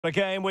The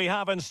game we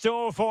have in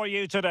store for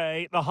you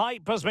today. The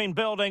hype has been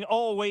building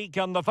all week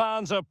and the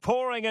fans are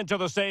pouring into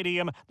the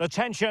stadium. The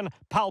tension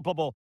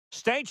palpable.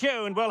 Stay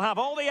tuned, we'll have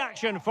all the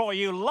action for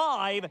you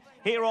live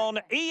here on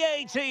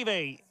EA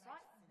TV.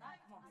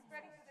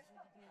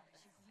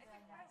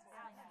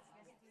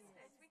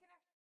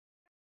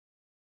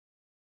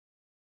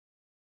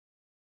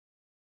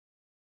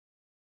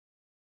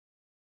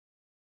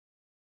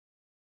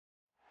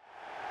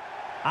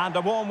 And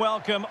a warm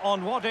welcome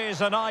on what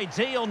is an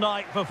ideal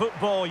night for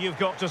football, you've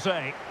got to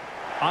say.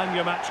 I'm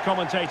your match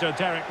commentator,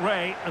 Derek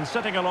Ray, and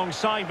sitting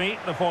alongside me,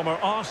 the former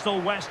Arsenal,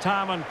 West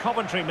Ham and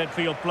Coventry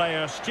midfield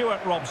player,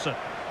 Stuart Robson.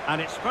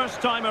 And it's first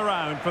time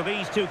around for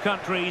these two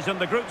countries in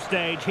the group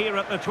stage here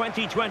at the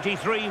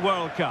 2023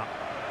 World Cup.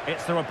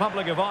 It's the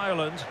Republic of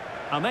Ireland,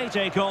 and they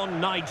take on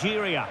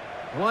Nigeria.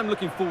 Well, I'm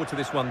looking forward to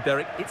this one,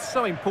 Derek. It's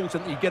so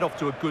important that you get off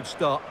to a good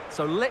start.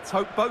 So let's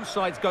hope both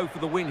sides go for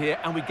the win here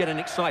and we get an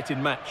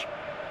exciting match.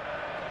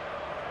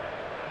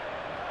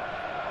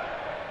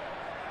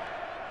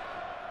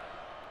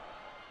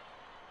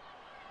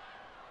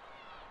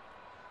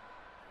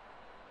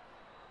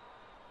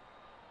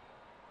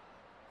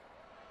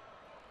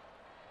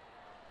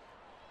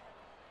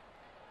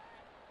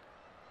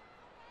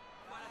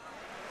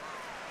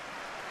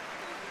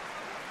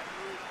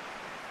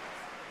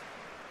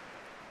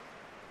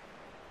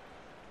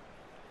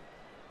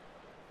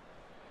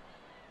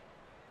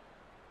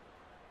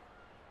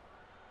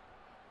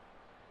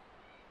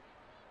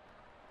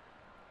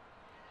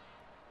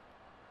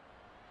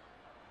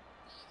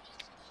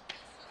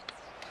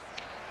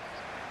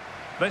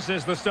 This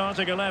is the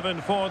starting 11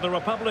 for the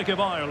Republic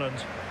of Ireland.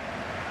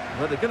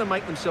 Well, they're going to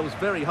make themselves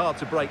very hard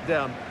to break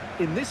down.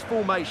 In this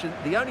formation,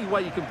 the only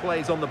way you can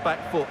play is on the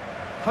back foot.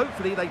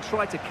 Hopefully they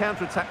try to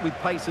counter-attack with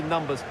pace and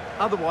numbers.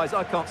 Otherwise,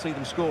 I can't see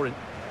them scoring.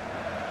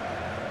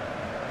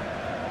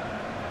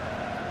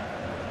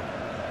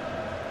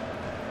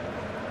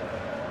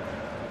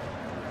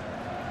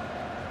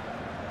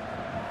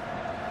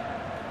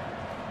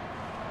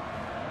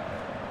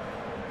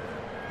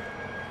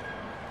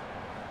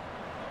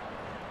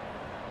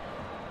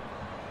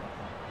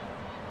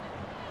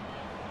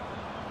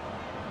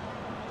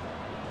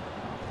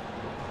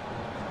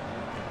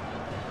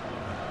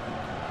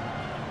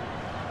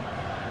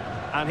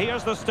 And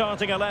here's the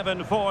starting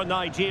 11 for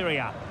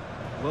Nigeria.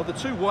 Well, the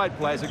two wide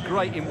players are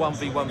great in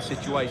 1v1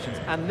 situations,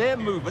 and their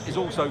movement is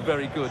also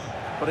very good.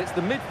 But it's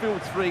the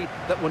midfield three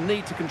that will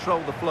need to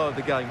control the flow of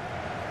the game.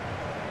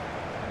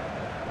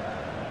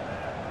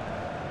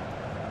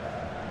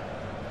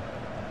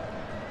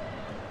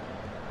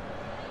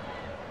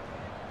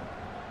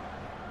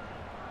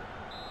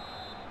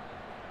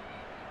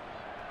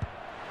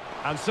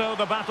 And so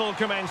the battle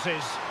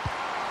commences.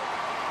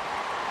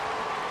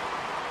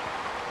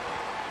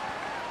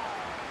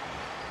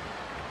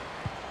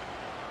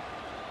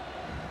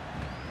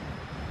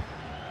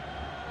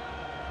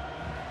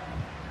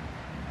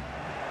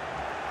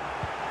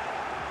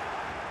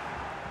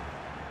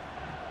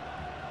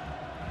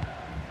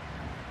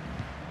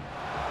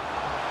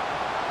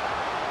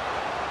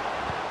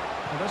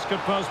 This could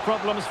pose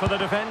problems for the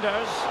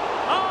defenders.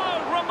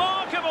 Oh,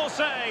 remarkable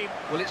save!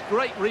 Well, it's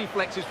great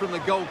reflexes from the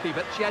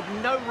goalkeeper. She had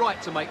no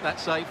right to make that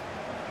save.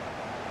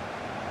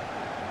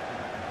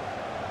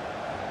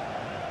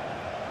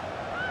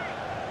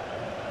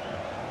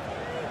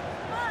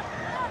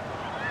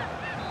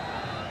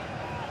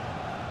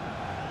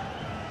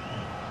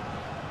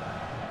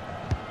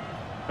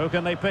 Who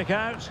can they pick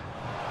out?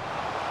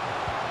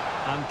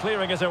 And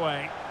clearing it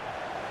away.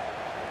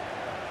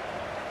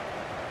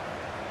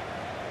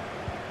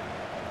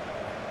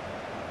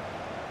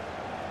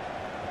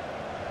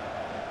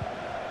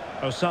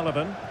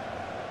 O'Sullivan.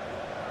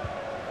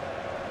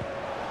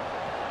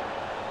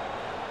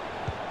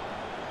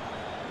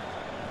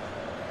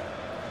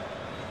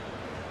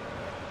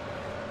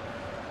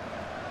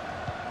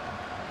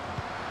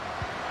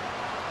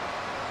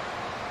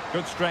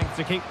 Good strength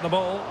to keep the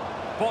ball.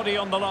 Body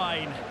on the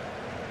line.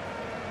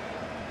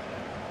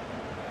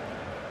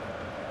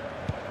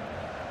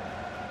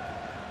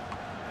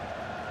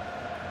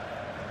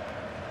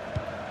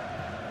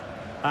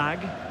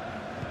 Ag.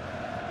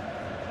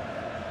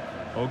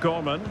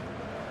 O'Gorman.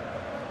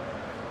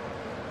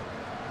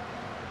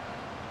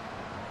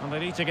 And they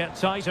need to get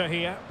tighter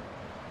here.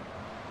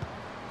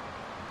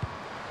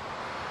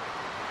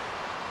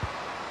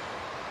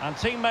 And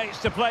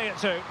teammates to play it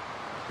to.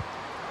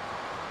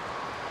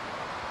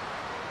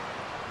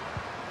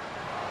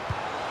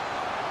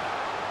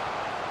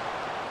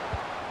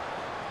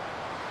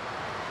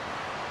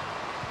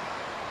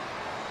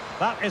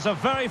 That is a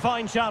very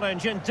fine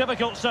challenge in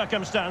difficult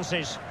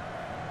circumstances.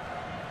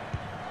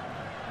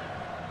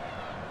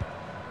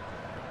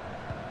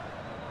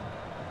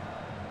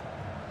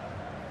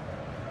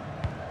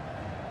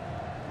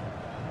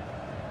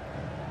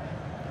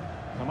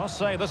 I must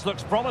say, this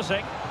looks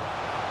promising.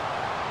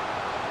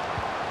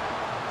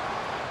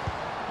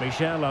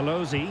 Michel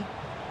Alozi.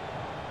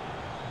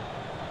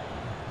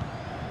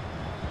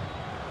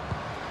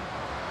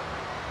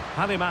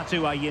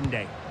 Halimatu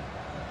Ayinde.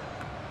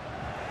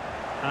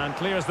 And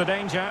clears the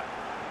danger.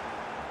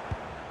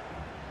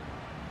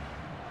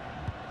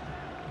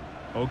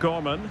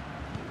 O'Gorman.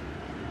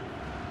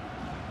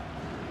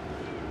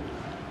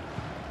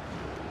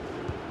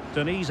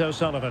 Denise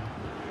O'Sullivan.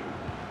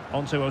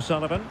 Onto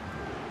O'Sullivan.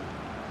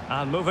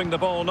 And moving the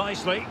ball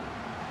nicely.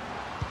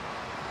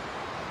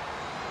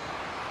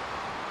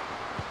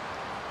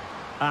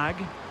 Ag.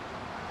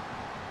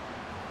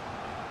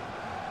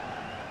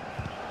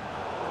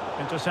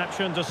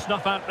 Interception to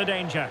snuff out the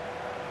danger.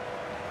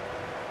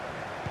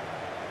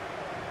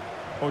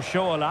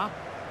 Oshoala.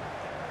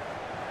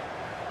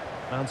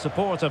 And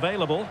support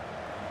available.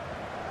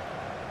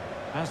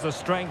 Has the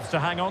strength to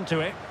hang on to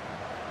it.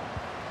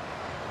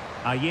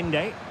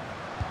 Ayinde.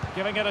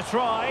 Giving it a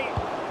try.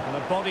 And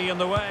a body in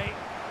the way.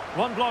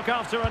 One block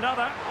after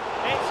another.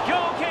 It's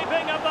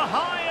goalkeeping of the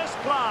highest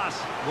class.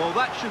 Well,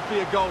 that should be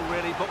a goal,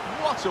 really, but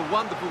what a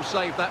wonderful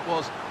save that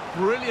was.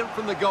 Brilliant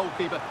from the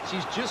goalkeeper.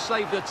 She's just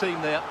saved her team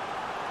there.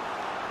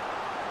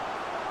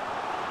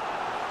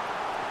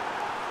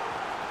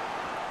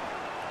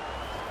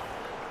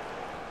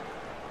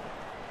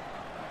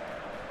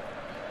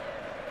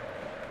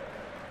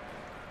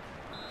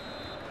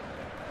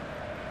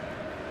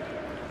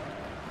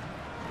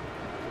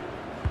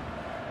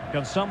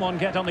 Can someone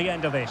get on the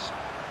end of this?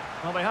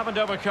 Well, they haven't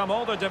overcome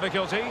all the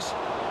difficulties,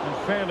 and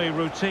fairly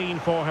routine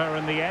for her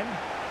in the end.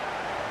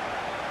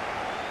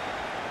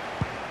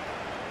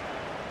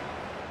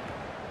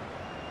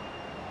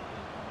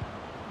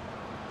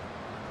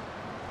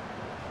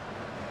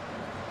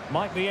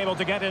 Might be able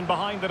to get in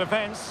behind the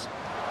defence.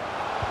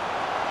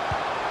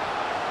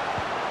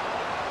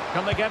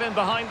 Can they get in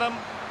behind them?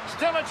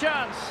 Still a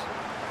chance.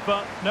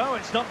 But no,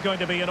 it's not going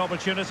to be an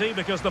opportunity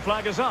because the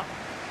flag is up.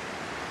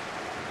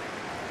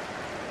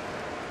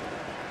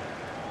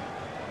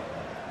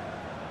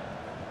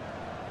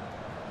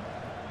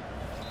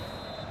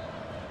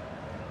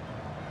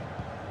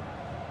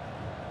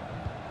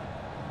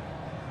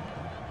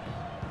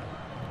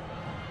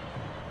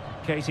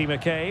 Katie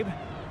McCabe.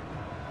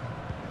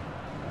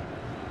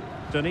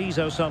 Denise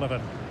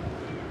O'Sullivan.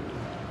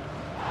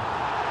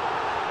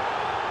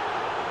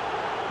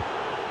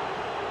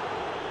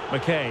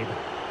 McCabe.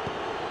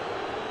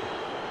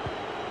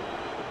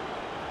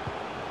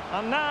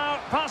 And now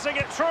passing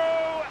it through.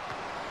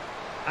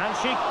 And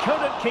she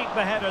couldn't keep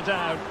the header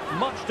down,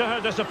 much to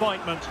her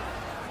disappointment.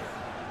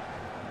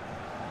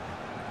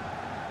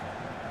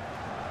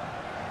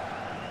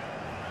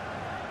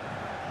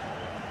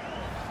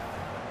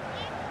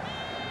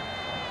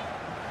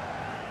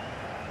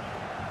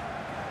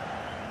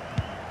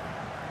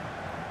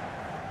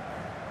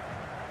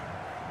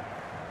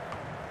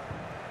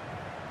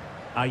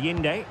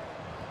 Ayinde.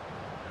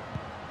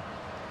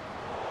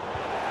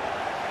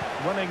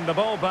 Winning the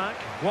ball back.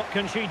 What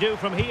can she do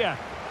from here?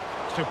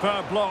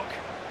 Superb block.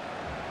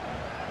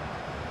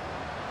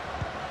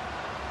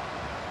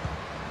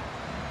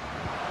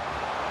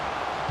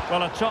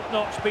 Well, a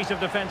top-notch piece of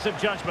defensive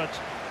judgment.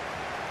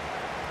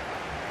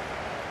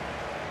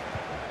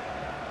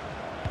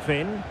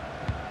 Finn.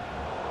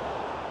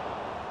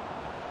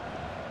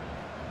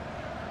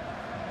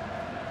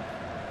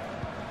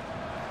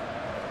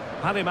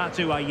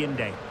 Halimatu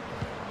Ayinde.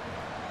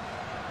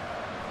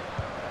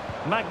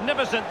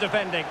 Magnificent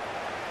defending.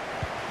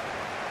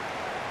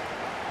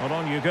 Well,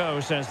 on you go,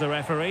 says the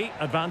referee.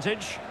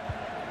 Advantage.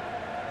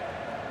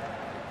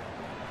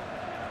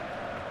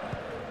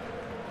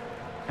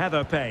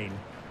 Heather Payne.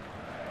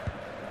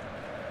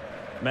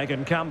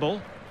 Megan Campbell.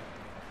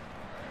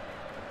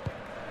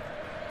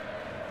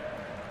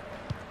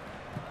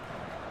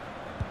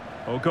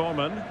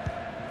 O'Gorman.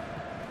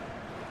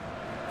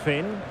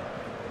 Finn.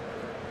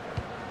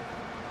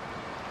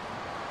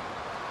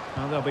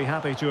 And they'll be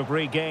happy to have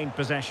regained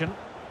possession.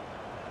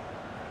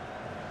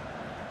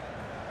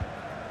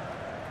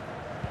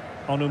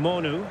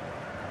 Onumonu.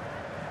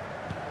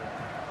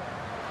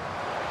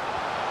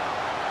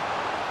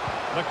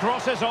 The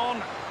cross is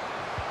on.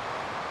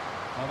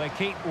 Well, they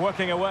keep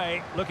working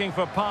away, looking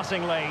for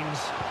passing lanes.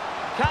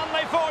 Can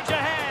they forge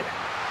ahead?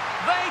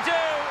 They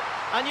do!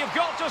 And you've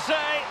got to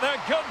say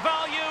they're good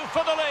value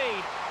for the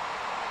lead.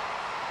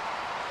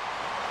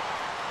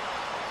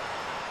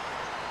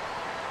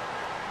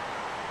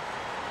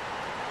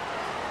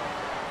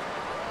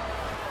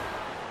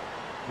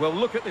 Well,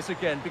 look at this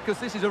again, because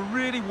this is a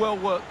really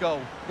well-worked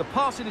goal. The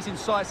passing is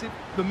incisive,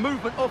 the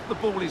movement off the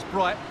ball is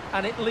bright,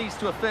 and it leads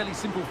to a fairly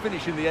simple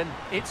finish in the end.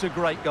 It's a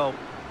great goal.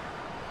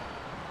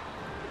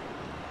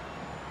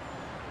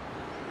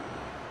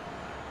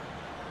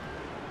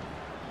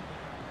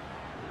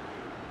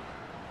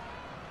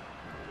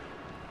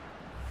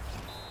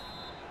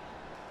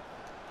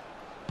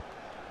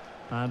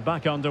 And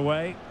back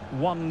underway,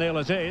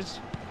 1-0 it is.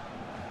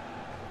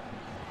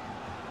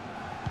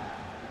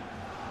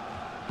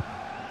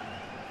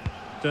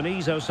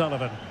 Denise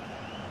O'Sullivan.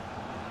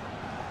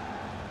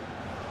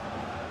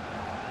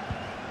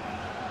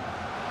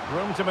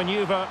 Room to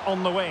manoeuvre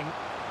on the wing.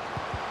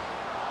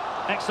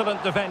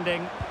 Excellent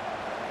defending.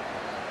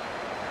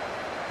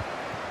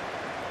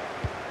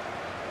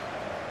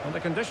 And the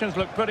conditions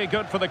look pretty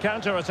good for the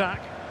counter-attack.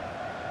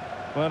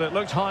 Well, it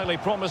looked highly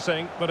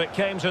promising, but it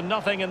came to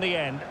nothing in the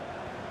end.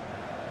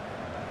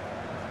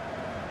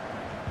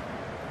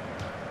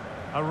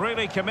 A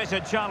really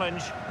committed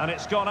challenge, and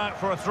it's gone out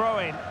for a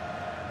throw-in.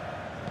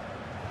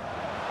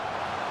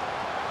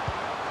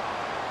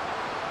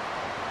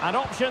 And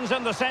options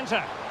in the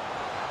centre.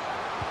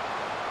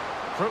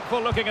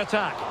 Fruitful looking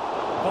attack.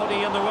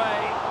 Body in the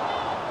way.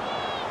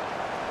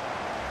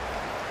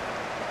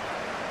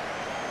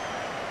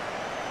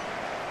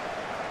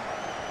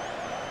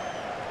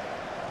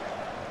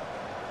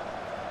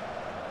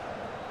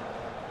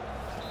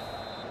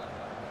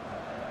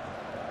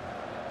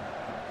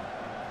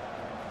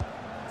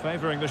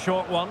 Favouring the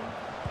short one.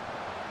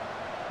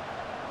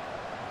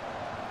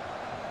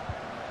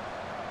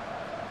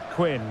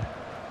 Quinn.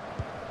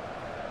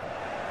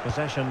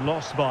 Possession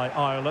lost by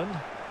Ireland.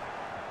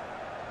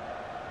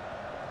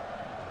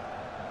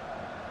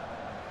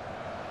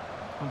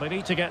 And they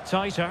need to get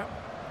tighter.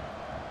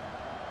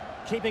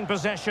 Keeping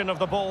possession of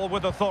the ball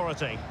with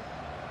authority.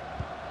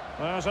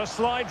 There's a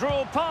slide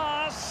rule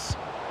pass.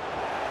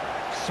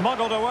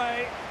 Smuggled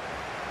away.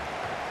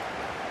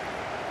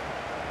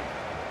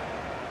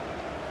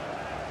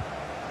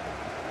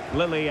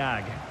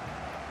 Liliag.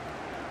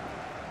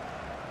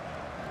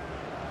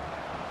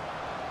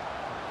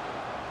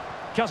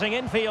 Cutting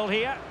infield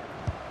here.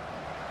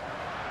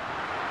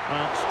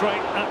 Well,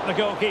 straight at the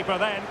goalkeeper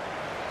then.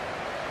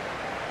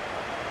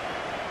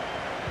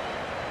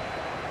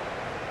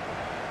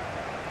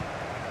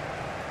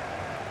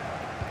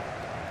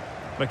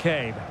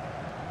 McCabe.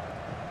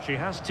 She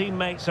has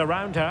teammates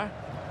around her.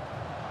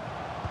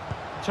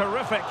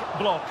 Terrific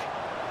block.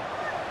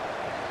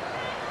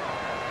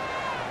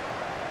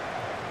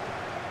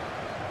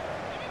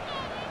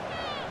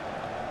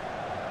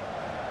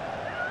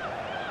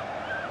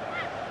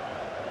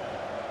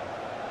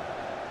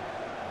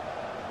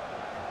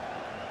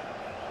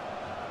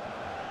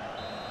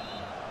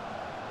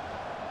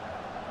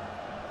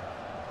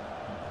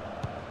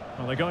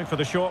 Well, they're going for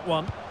the short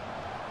one.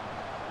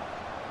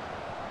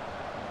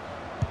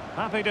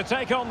 Happy to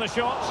take on the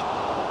shot.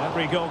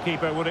 Every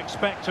goalkeeper would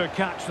expect to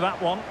catch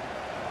that one.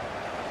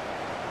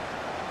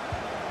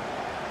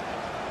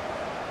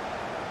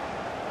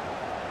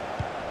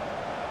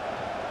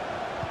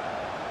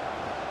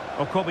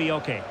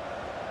 Okobioke.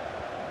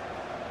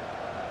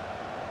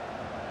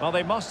 Well,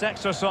 they must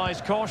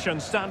exercise caution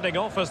standing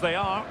off as they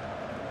are.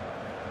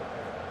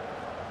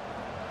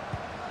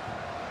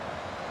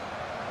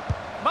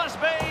 Must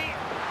be.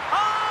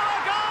 Oh, a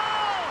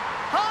goal!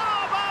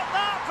 How about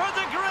that for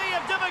degree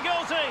of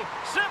difficulty?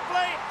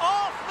 Simply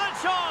off the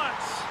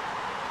charts.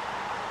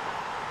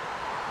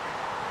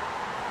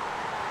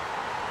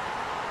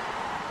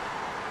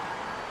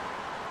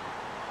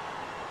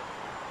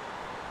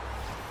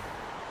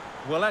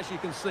 Well, as you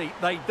can see,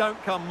 they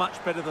don't come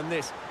much better than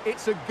this.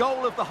 It's a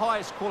goal of the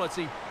highest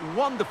quality.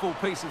 Wonderful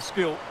piece of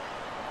skill.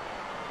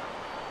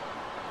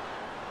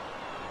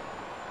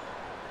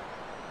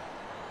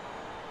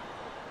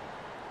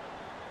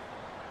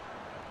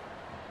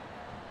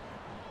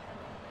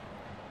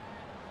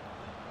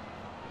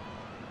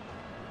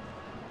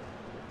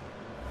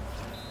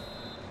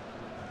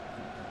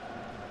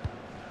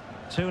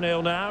 Two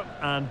 2-0 now,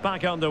 and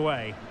back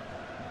underway.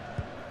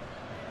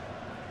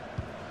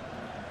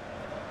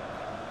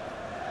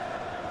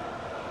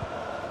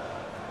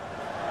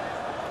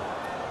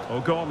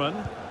 O'Gorman.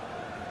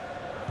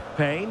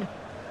 Payne.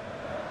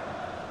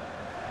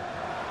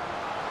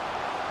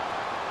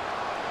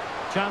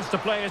 Chance to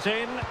play it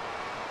in.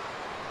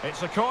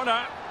 It's a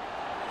corner.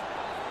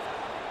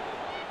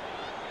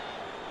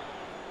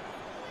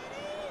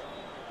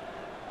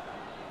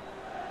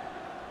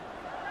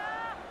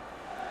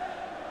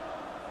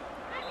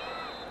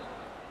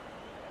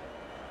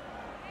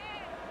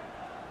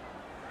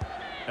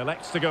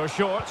 Elects to go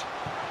short.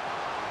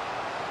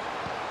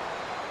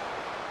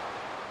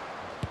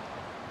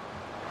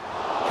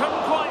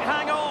 Couldn't quite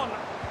hang on.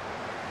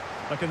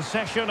 The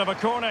concession of a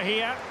corner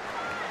here.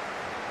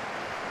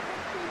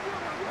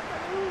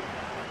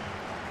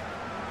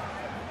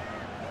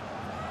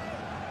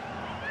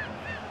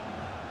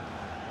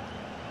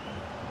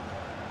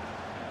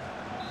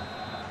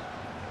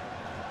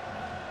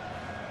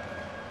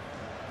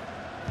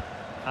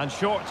 And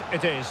short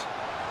it is.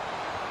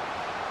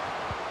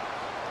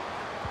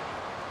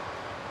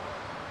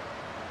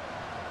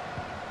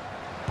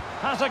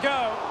 Has a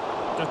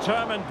go.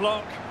 Determined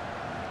block.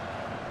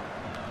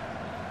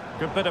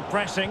 Good bit of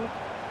pressing.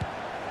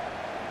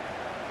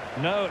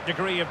 No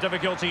degree of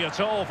difficulty at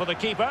all for the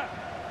keeper.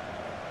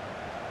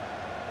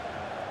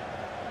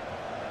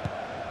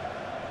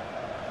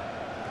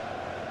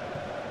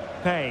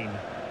 Payne.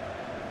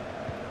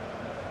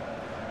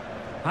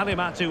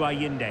 Halimatu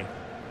Ayinde.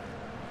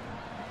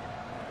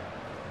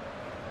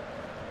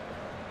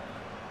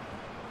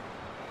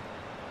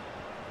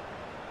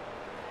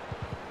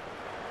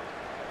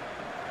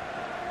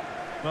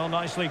 Well,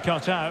 nicely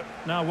cut out.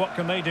 Now what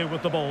can they do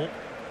with the ball?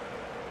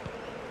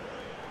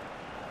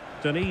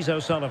 Denise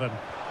O'Sullivan.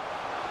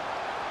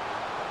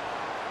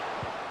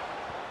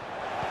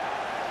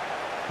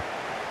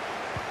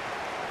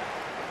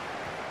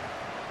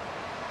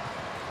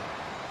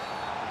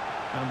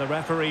 And the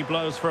referee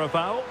blows for a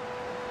foul.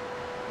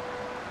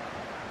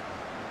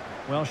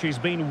 Well, she's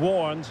been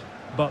warned,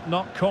 but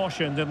not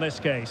cautioned in this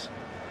case.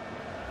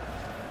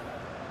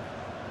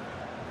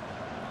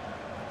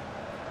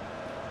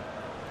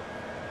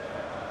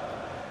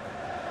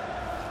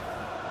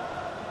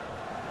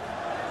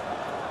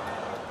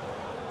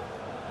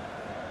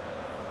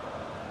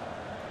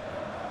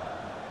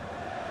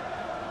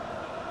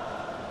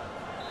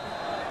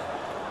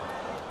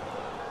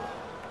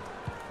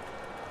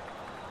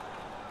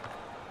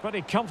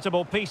 Pretty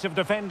comfortable piece of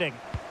defending.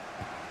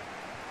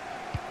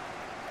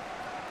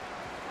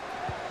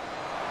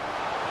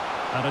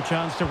 And a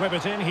chance to whip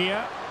it in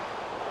here.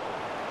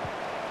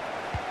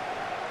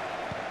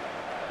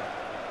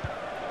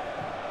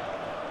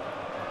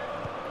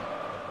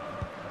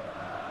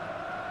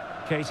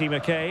 Katie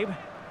McCabe.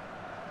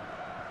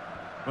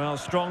 Well,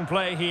 strong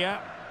play here.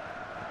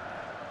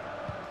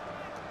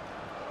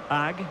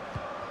 Ag.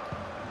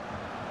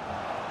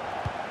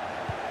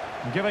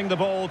 Giving the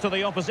ball to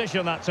the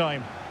opposition that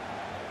time.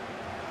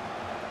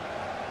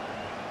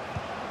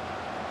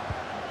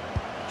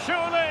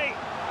 Surely!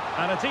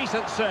 And a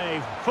decent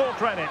save, full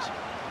credit.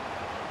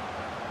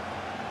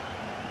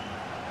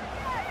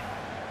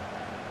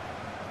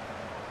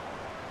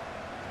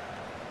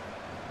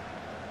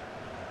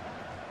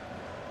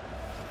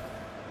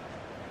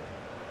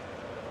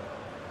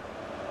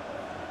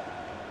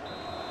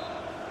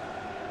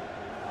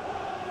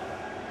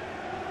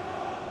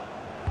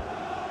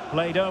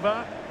 Played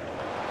over.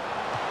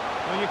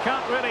 Well, you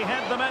can't really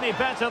head them any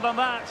better than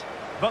that,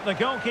 but the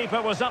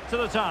goalkeeper was up to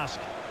the task.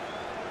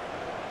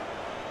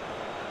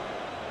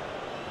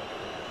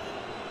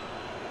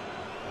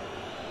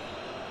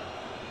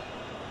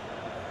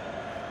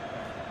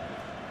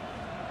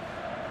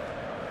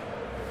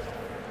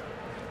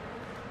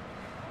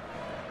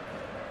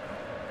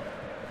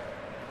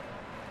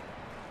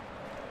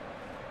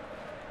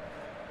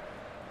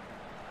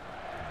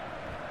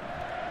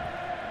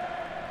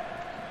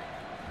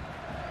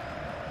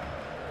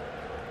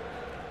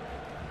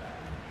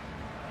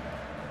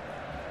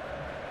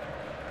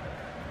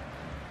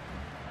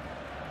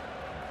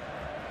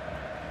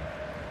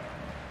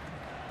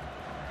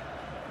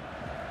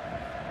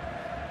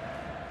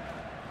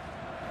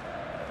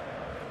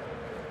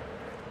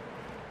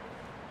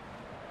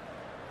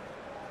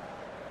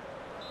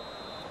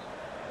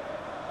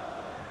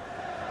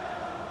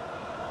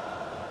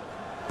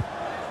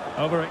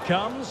 Over it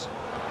comes.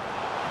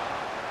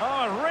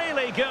 Oh, a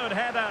really good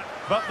header,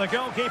 but the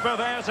goalkeeper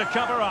there to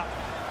cover up.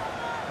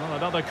 Well,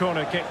 another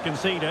corner kick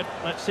conceded.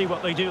 Let's see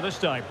what they do this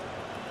time.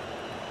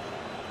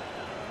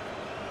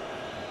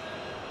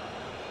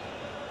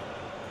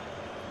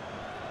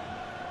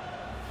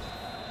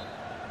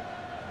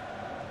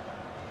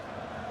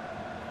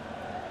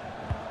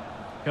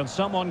 Can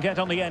someone get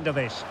on the end of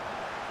this?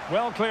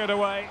 Well cleared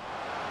away.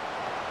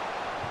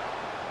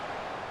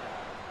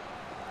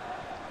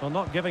 Well,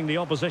 not giving the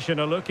opposition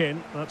a look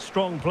in. That's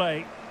strong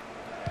play.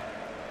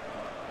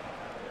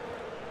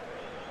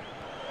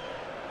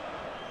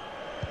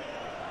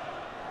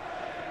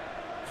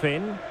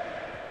 Finn.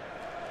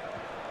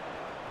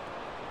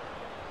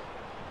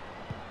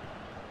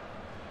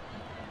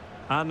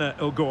 Anna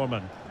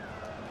O'Gorman.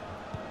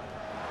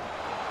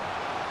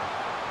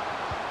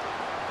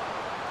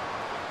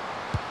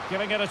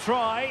 Giving it a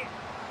try.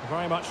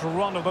 Very much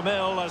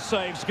run-of-the-mill as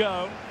saves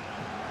go.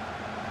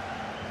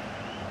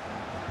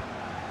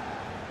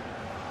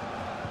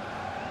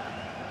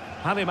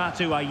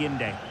 Halimatu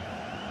Ayinde.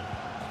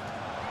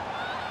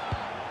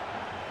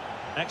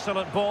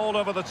 Excellent ball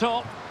over the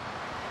top.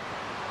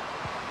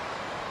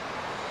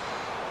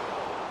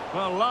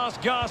 Well,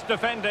 last gasp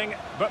defending,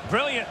 but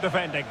brilliant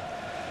defending.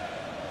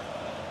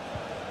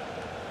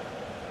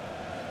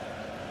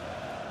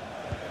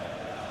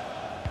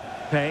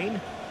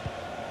 Payne.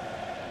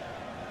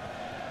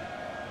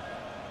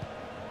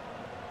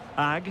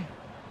 Ag.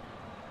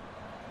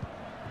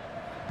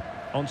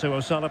 Onto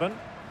O'Sullivan.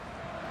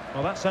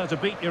 Well, that's how to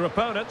beat your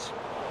opponent.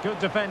 Good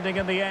defending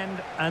in the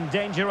end, and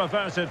danger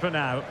averted for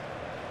now.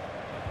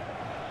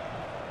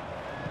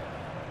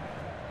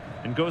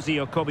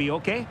 Ngozi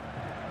Okobioke.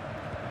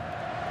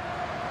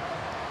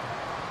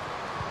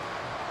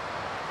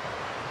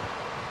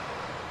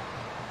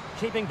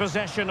 Keeping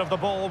possession of the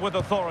ball with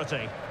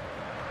authority.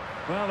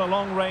 Well, a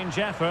long-range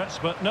effort,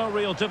 but no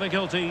real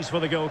difficulties for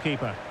the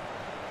goalkeeper.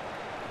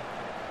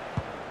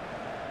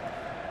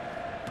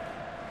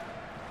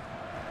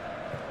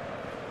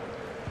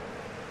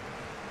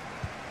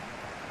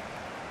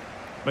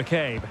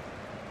 McCabe.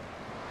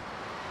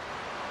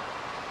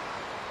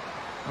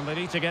 And they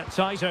need to get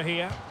tighter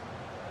here.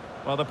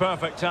 Well, the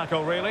perfect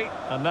tackle, really.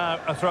 And now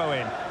a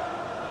throw-in.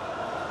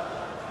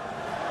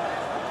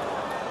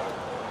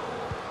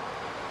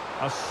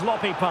 A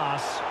sloppy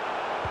pass.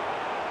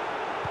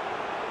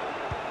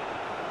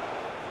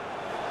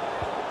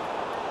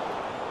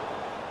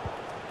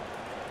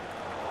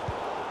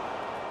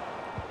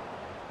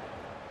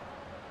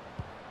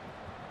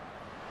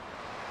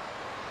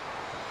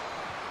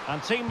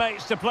 And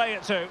teammates to play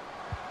it to.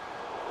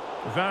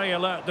 Very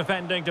alert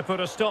defending to put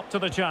a stop to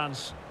the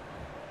chance.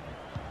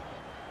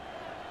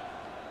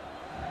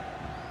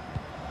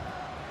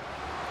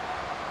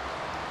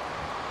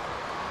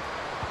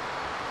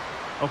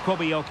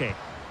 Okobioke.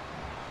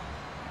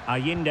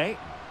 Ayinde.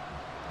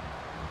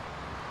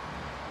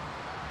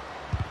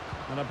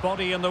 And a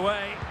body in the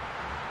way.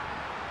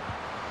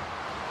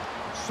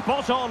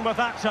 Spot on with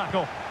that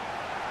tackle.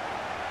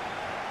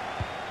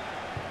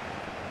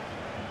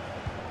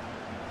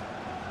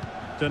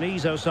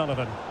 Denise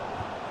O'Sullivan.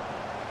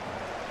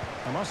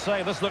 I must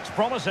say, this looks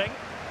promising.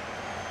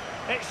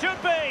 It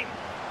should be.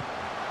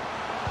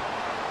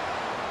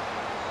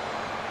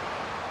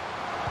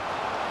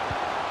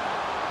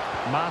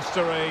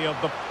 Mastery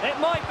of the... It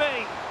might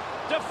be.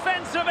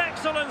 Defensive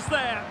excellence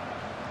there.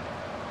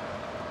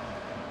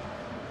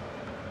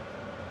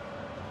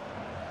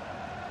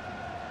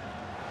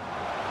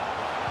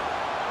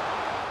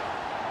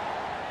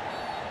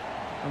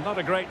 And not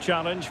a great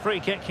challenge. Free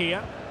kick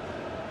here.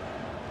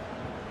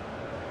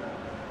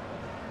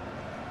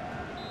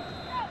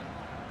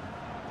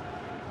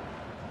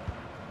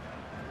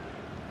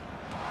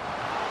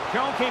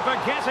 Goalkeeper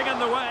getting in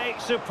the way.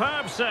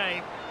 Superb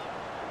save.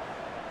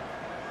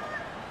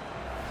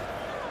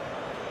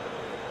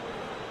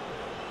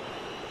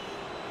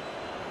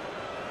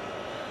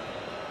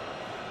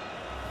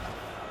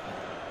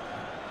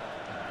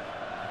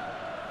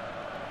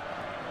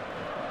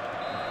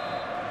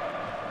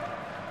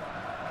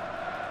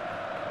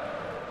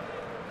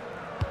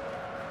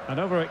 And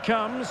over it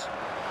comes.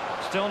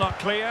 Still not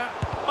clear.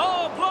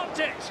 Oh, blocked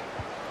it!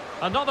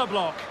 Another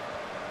block.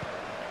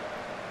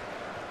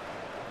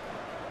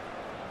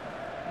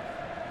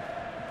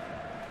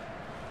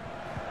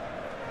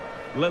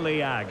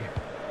 Liliag.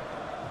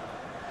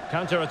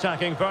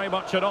 Counter-attacking, very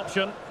much an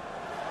option.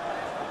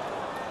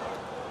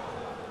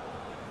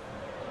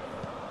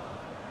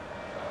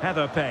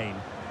 Heather Payne.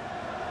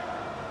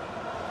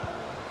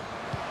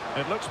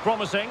 It looks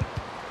promising.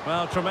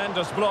 Well,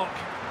 tremendous block.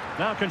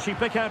 Now can she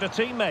pick out a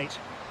teammate?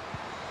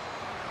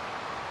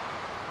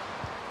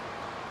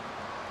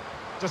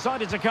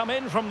 Decided to come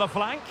in from the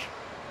flank.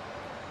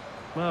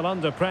 Well,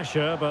 under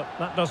pressure, but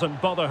that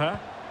doesn't bother her.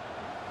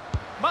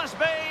 Must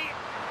be!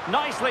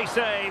 Nicely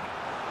saved.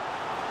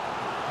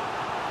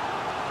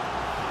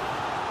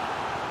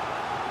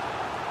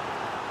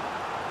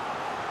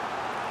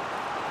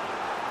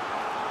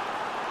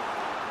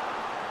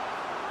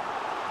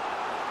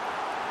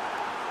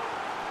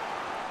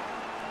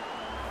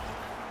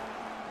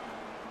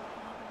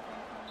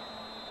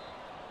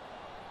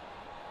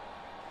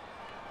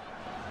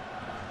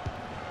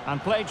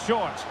 And played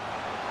short.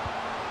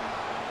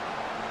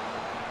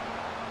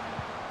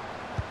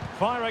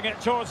 Firing it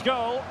towards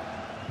goal.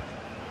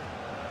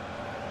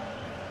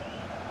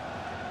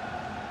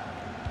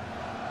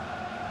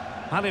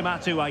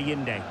 Halimatu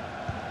Ayinde.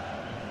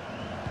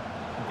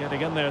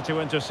 Getting in there to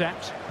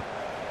intercept.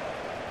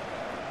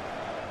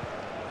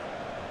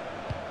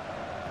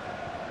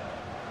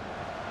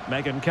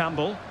 Megan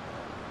Campbell.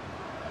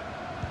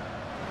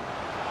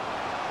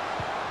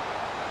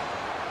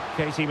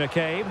 Katie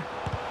McCabe.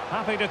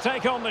 Happy to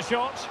take on the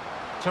shot.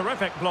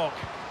 Terrific block.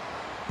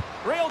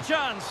 Real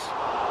chance.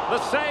 The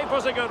save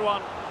was a good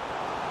one.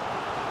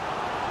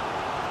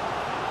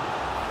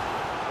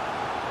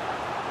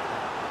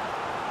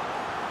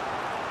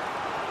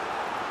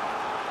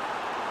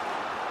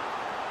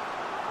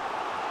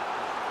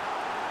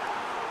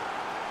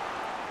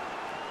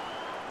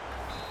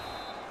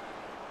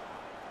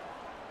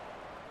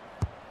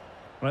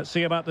 Let's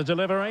see about the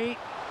delivery.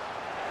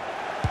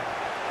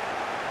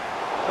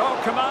 Oh,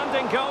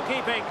 commanding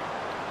goalkeeping.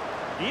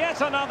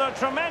 Yet another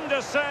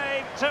tremendous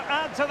save to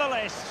add to the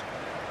list.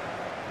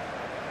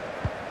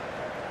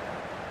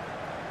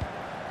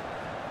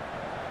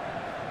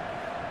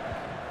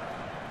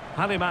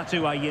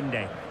 Halimatu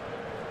Ayinde.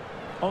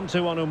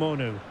 Onto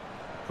Onumonu.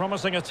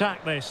 Promising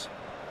attack this.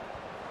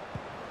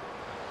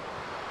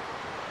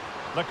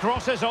 The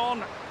cross is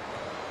on.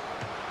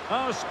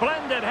 Oh,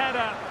 splendid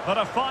header, but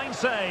a fine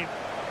save.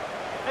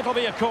 It'll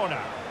be a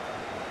corner.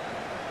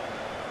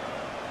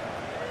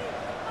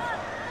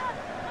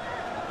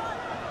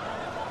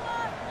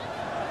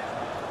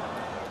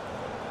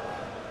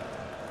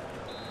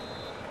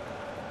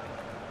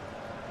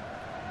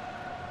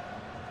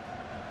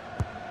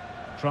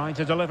 Trying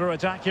to deliver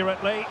it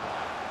accurately.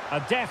 A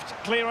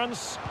deft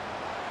clearance.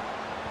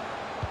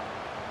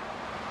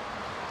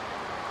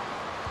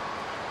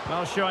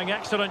 Well, showing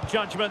excellent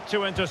judgment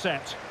to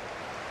intercept.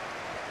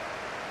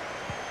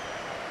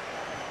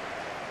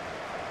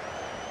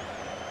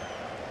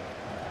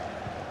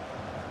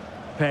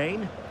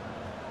 Payne.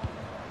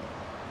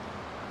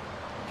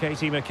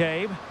 Katie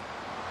McCabe.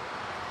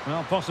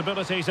 Well,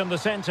 possibilities in the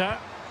centre.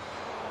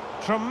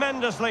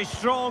 Tremendously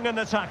strong in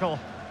the tackle.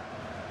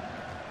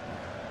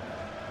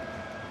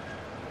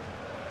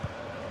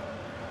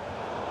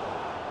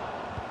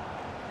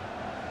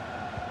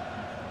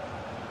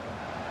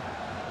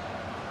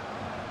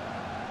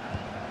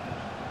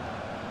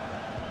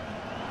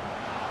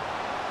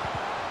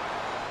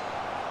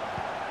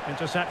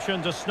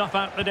 Interception to snuff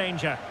out the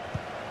danger.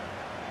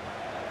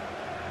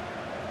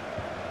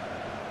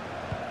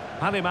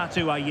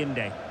 Halimatu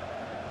Ayinde.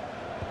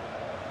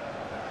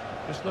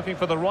 Just looking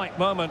for the right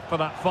moment for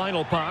that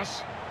final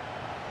pass.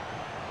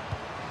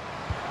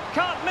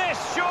 Can't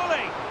miss,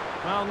 surely!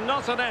 Well,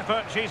 not an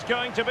effort she's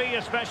going to be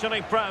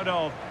especially proud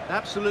of.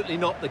 Absolutely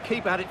not. The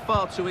keeper had it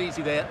far too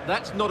easy there.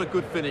 That's not a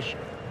good finish.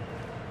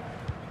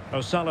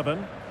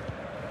 O'Sullivan.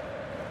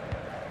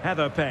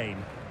 Heather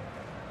Payne.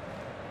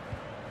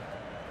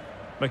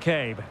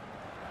 McCabe.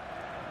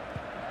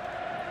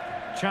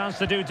 Chance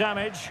to do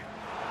damage,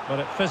 but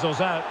it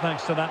fizzles out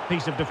thanks to that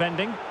piece of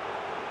defending.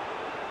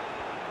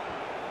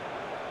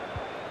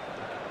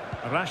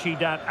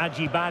 Rashidat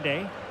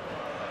Ajibade.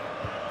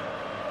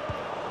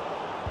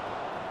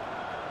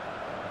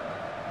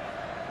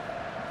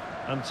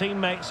 And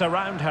teammates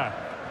around her.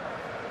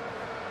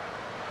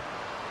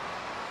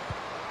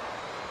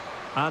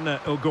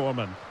 Anna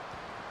O'Gorman.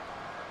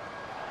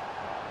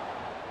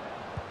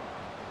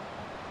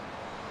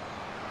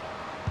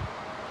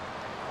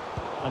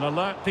 An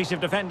alert piece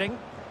of defending.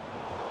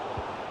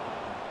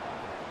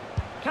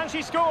 Can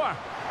she score?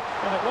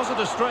 Well, it wasn't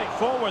a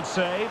straightforward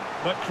save,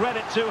 but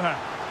credit to her.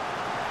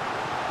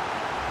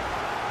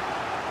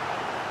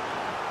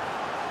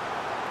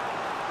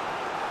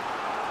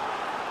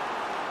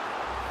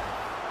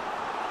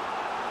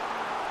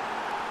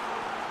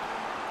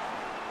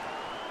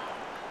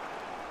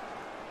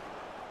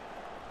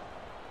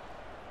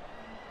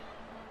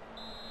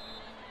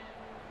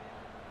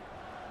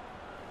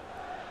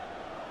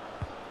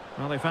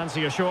 Well, they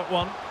fancy a short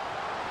one.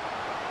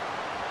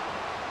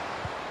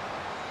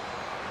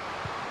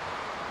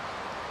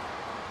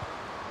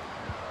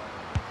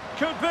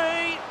 Could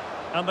be!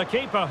 And the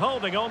keeper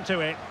holding on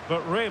to it,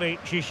 but really,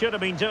 she should have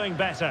been doing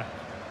better.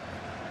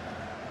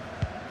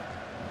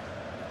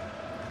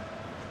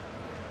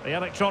 The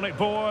electronic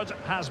board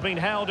has been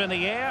held in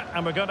the air,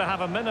 and we're going to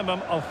have a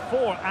minimum of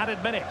 4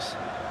 added minutes.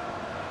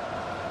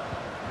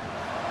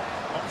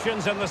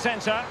 Options in the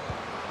centre.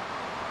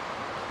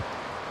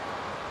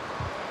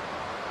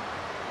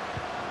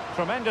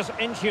 Tremendous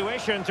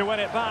intuition to win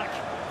it back.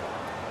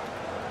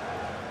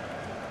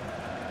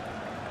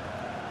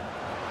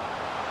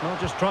 Well,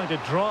 just trying to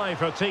drive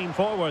her team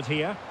forward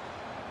here.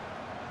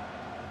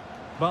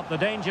 But the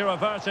danger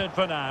averted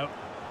for now.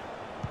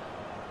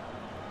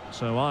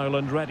 So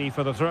Ireland ready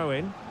for the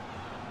throw-in.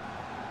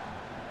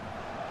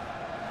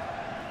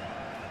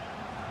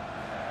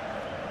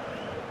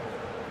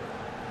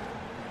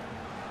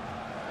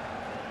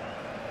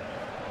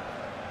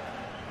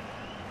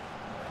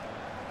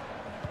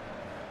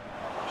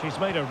 She's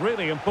made a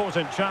really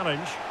important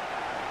challenge.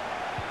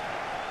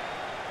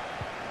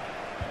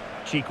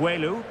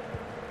 Chikwelu.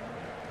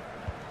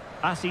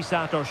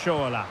 Asisat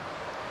Oshoala.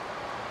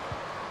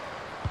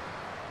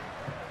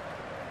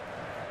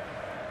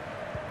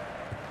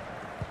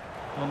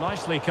 Well,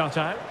 nicely cut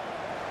out.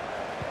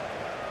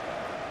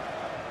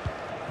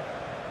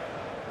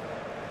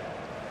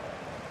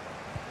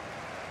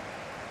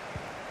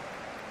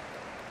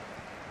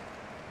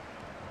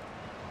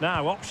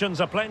 Now,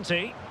 options are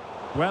plenty.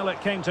 Well,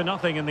 it came to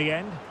nothing in the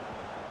end.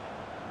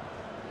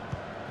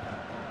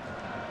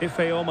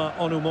 Ifeoma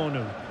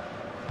Onumonu.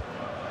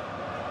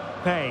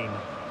 Payne.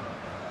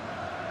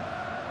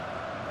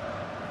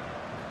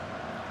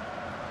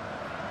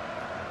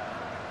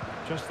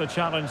 Just the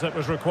challenge that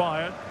was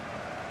required.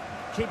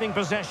 Keeping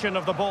possession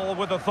of the ball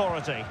with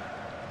authority.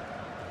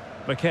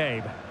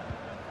 McCabe.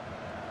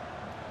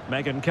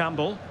 Megan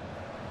Campbell.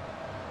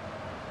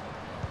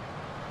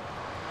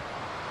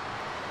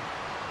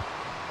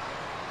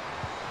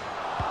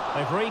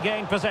 They've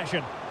regained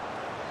possession.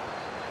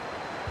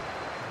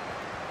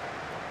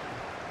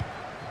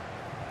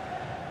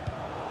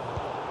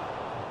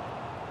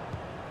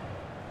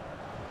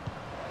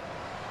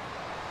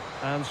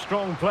 And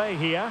strong play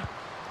here.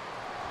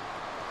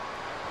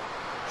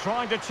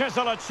 Trying to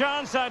chisel a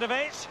chance out of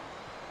it.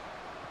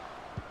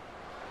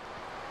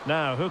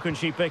 Now, who can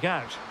she pick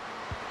out?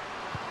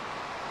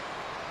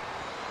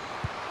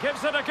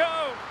 Gives it a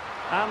go.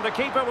 And the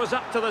keeper was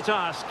up to the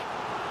task.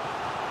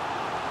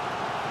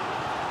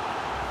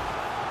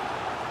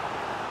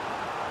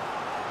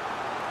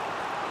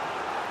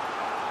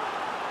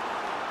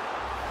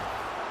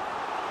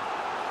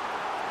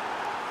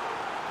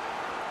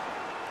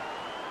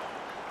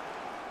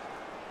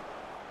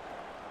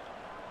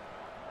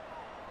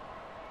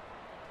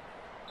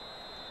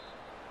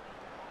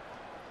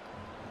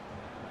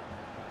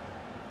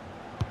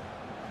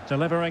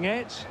 Delivering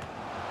it.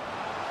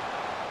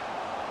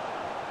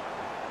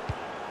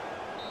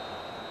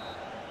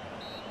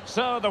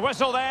 So the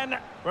whistle then.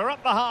 We're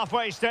at the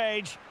halfway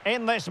stage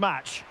in this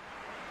match.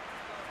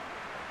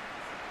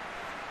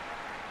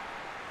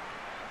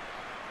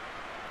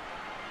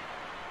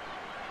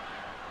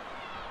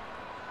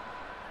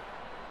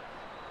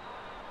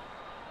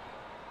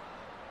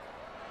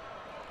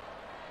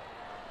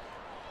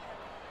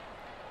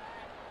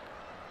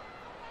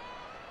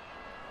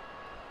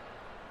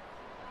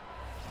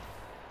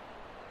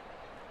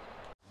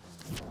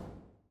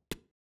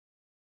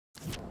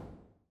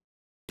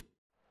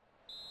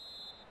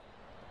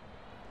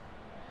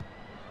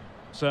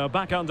 So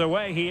back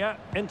underway here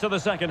into the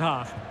second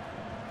half.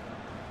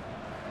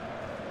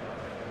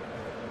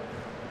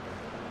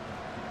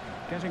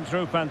 Getting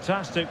through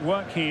fantastic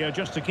work here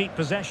just to keep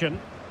possession.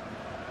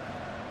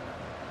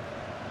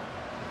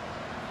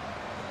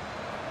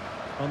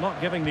 Well, not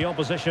giving the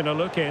opposition a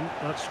look in.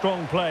 That's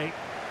strong play.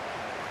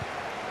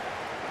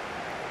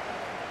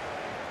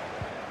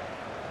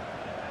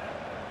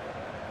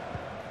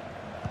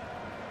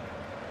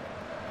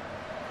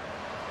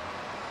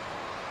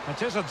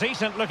 It is a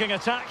decent looking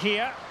attack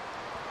here.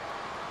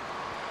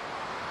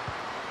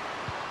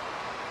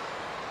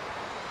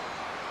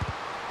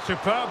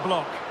 Superb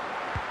block.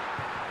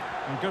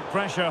 And good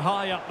pressure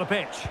high up the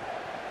pitch.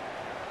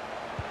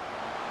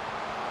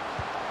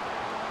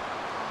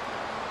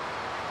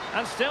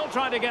 And still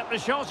trying to get the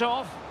shot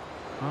off.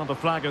 Well, the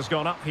flag has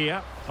gone up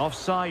here.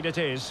 Offside it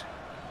is.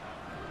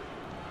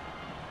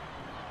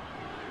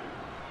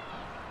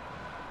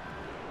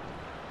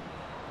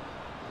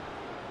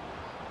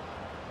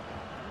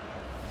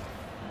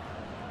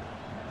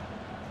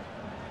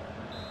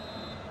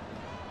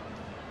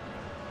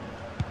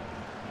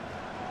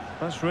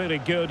 That's really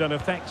good and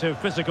effective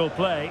physical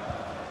play.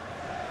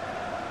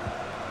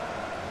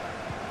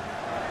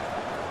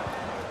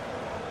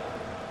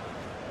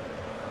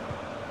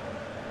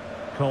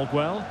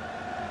 Caldwell.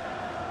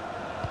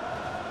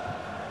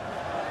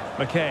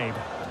 McCabe.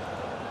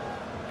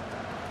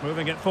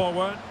 Moving it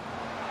forward.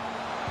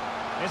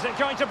 Is it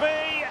going to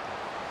be?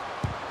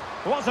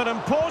 Was an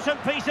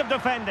important piece of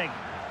defending.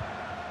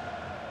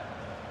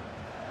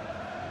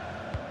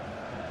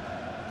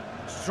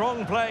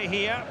 Strong play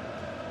here.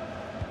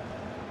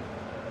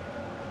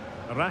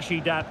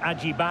 Rashidat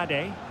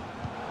Ajibade.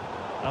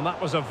 And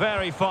that was a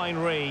very fine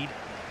read.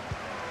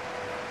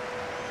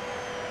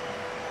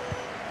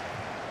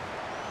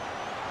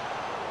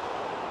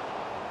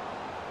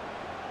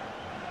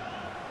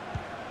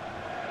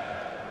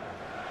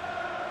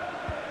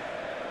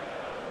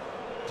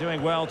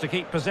 Doing well to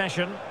keep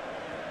possession.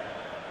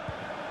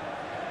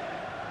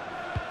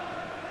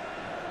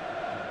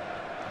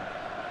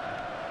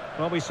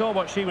 Well, we saw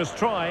what she was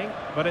trying,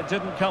 but it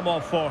didn't come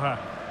off for her.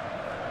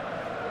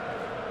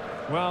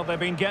 Well, they've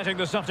been getting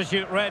the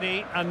substitute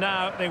ready, and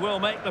now they will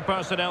make the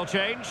personnel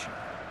change.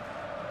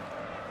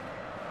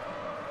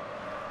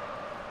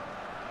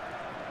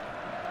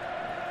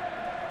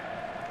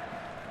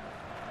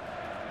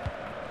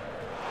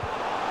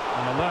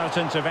 An alert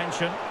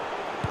intervention.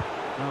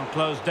 Well,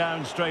 closed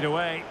down straight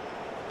away.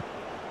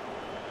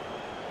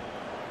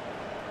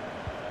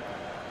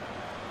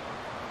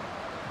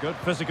 Good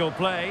physical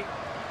play.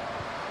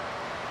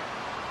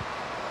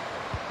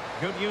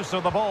 Good use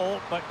of the ball,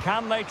 but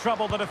can they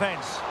trouble the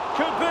defence?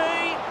 Could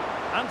be!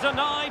 And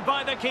denied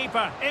by the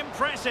keeper.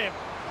 Impressive.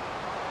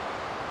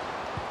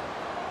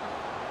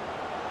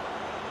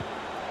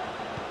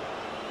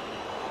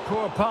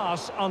 Poor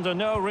pass under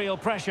no real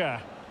pressure.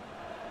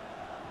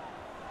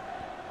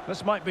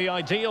 This might be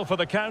ideal for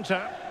the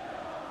counter.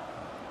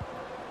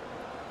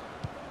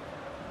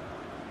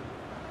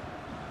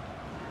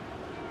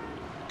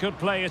 Could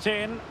play it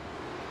in.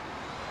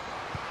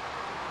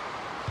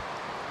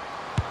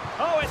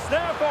 Oh, it's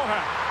there for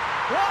her.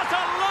 What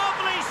a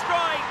lovely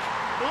strike.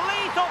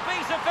 Lethal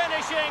piece of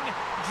finishing.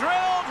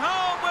 Drilled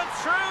home with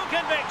true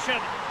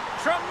conviction.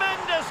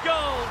 Tremendous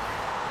goal.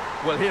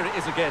 Well, here it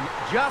is again.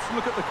 Just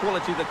look at the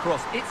quality of the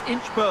cross. It's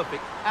inch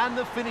perfect, and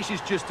the finish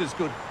is just as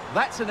good.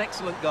 That's an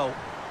excellent goal.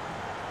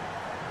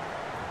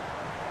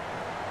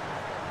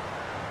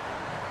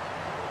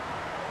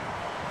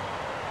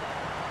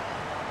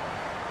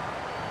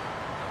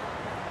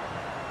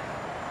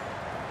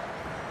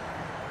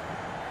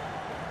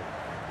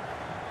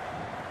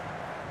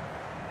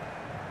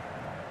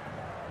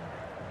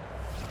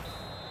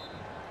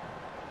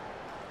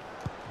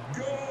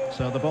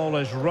 So the ball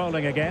is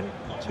rolling again.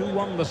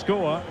 2-1 the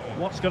score.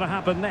 What's going to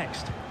happen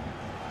next?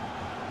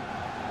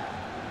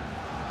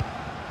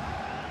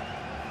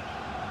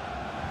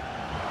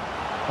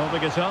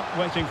 Holding it up,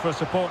 waiting for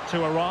support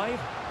to arrive.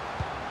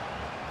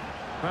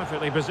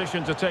 Perfectly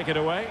positioned to take it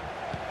away.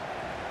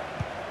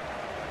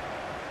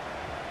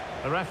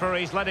 The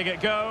referee's letting it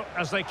go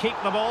as they keep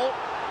the ball.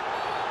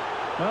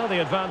 Well,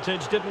 the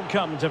advantage didn't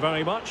come to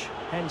very much,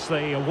 hence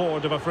the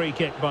award of a free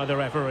kick by the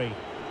referee.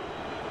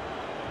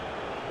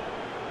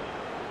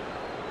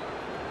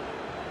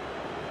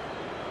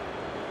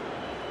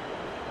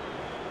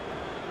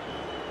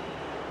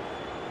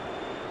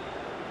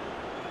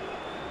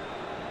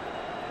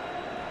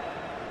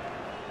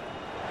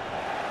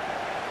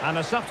 And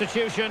a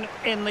substitution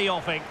in the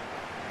offing.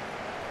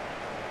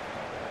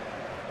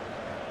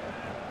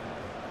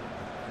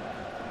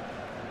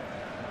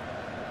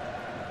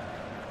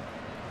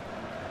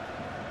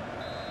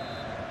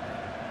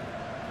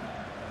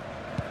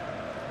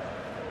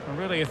 A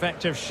really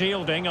effective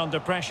shielding under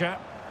pressure.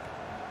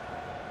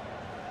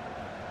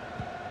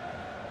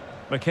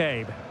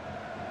 McCabe.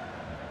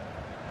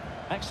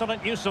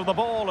 Excellent use of the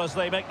ball as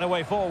they make their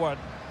way forward.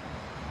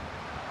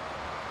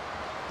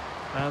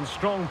 And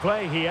strong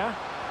play here.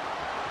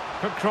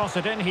 Could cross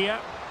it in here.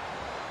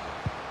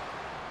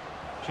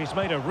 She's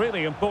made a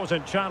really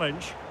important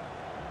challenge.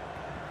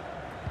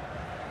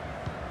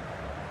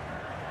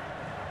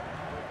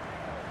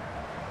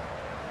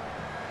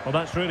 Well,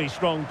 that's really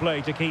strong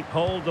play to keep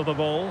hold of the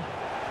ball.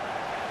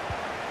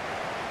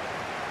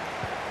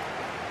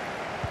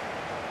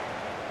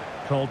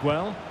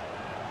 Caldwell.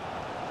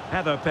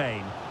 Heather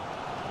Payne.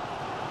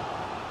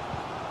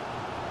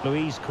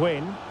 Louise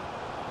Quinn.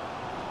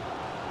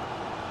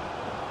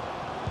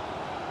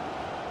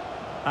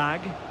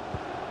 Ag.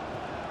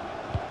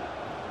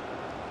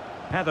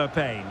 Heather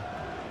Payne.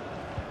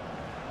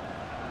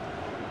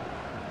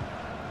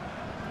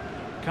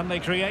 Can they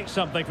create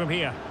something from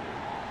here?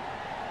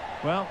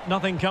 Well,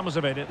 nothing comes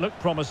of it. It looked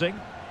promising.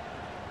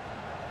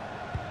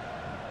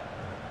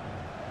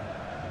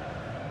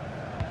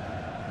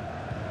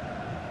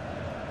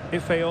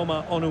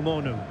 Ifeoma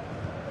Onumonu.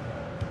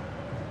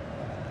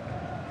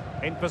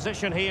 In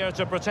position here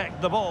to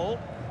protect the ball.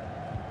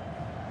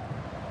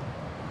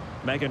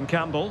 Megan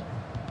Campbell.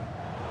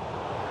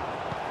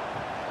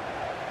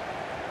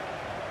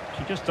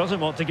 She just doesn't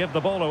want to give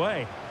the ball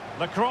away.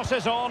 The cross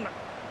is on.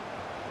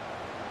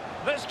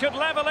 This could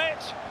level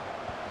it.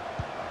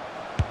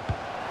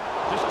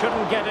 Just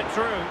couldn't get it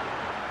through.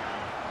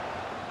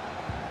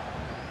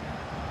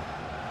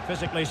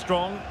 Physically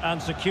strong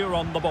and secure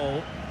on the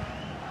ball.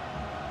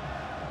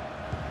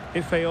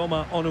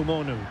 Ifeoma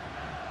Onumonu.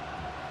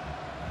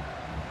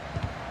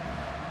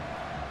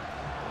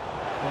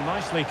 Well,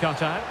 nicely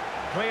cut out.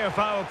 Clear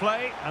foul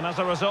play, and as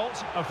a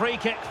result, a free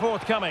kick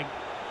forthcoming.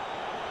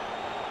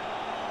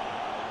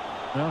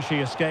 Well, she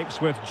escapes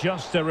with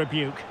just a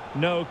rebuke.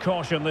 No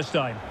caution this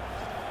time.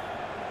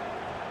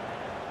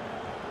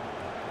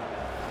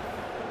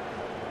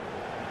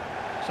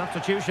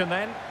 Substitution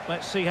then.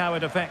 Let's see how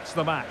it affects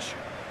the match.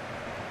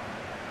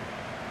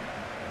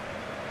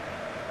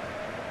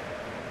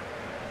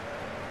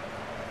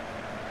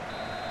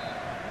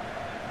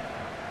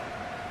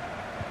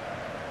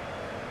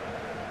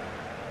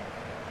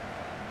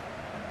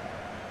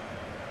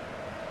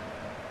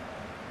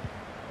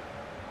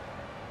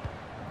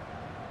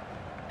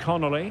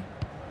 Connolly.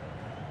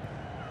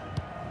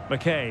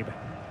 McCabe.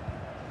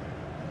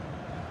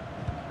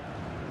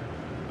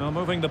 Now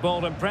moving the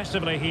ball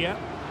impressively here.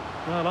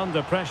 Well,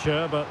 under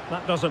pressure, but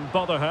that doesn't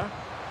bother her.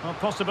 Well,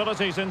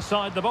 possibilities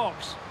inside the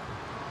box.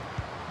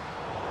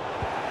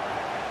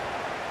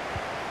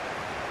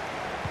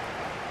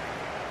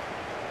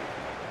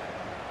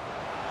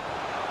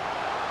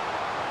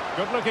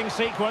 Good-looking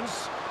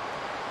sequence.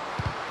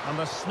 And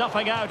the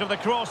snuffing out of the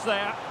cross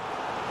there.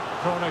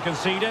 Corner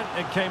conceded,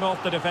 it came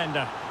off the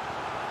defender.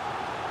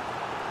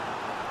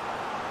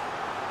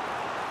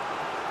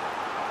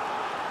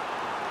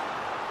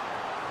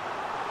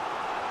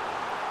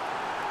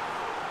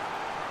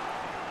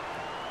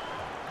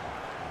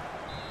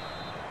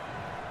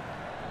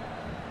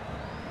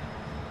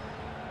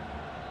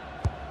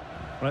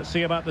 Let's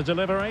see about the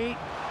delivery.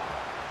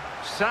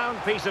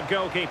 Sound piece of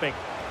goalkeeping.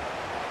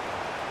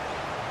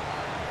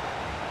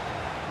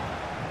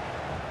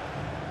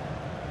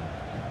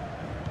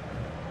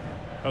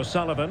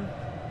 O'Sullivan.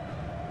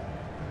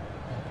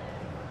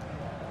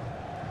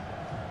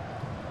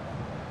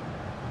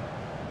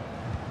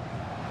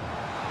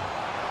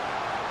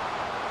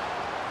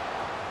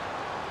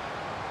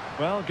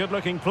 Well,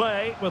 good-looking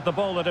play with the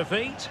ball at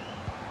defeat.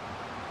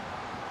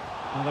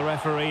 And the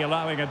referee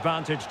allowing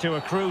advantage to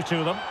accrue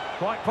to them.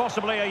 Quite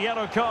possibly a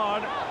yellow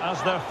card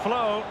as their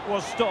flow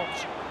was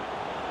stopped.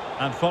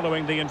 And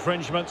following the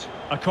infringement,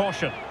 a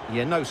caution.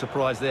 Yeah, no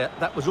surprise there.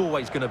 That was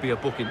always going to be a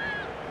booking.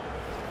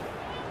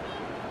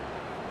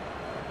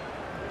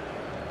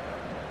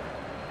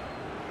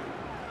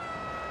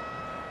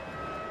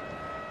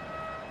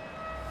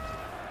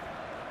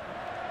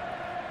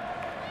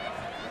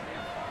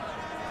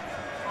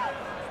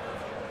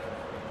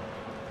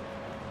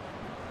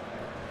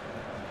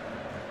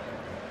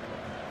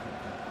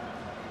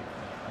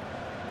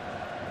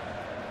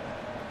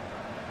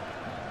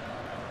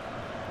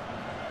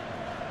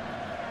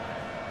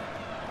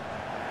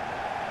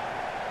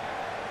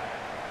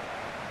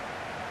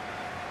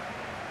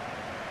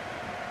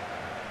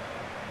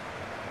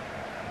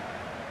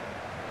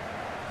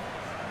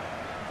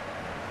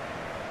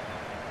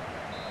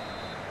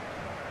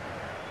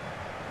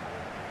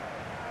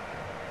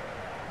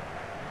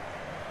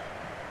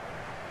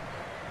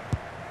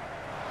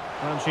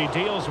 And she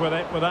deals with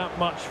it without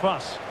much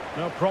fuss.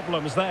 No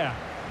problems there.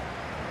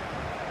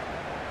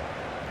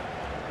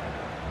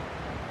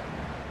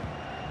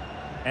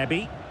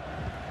 Ebi.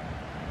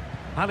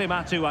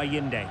 Halimatu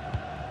Ayinde.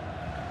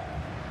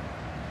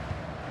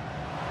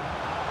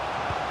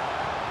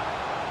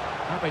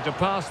 Happy to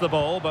pass the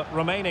ball, but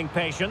remaining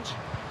patient.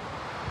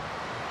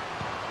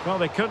 Well,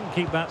 they couldn't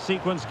keep that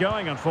sequence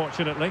going,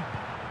 unfortunately.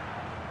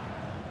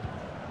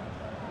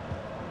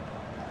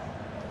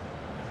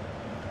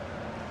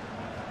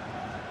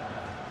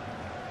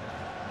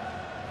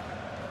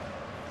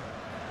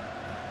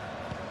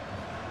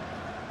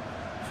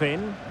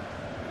 Finn.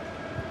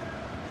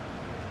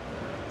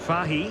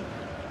 Fahy.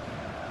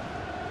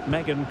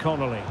 Megan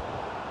Connolly.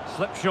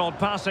 Slipshod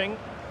passing.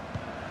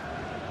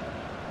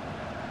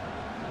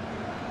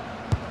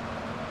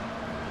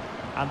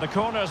 And the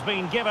corner's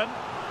been given.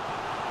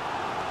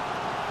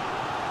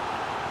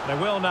 They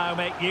will now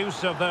make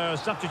use of their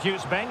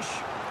substitutes bench.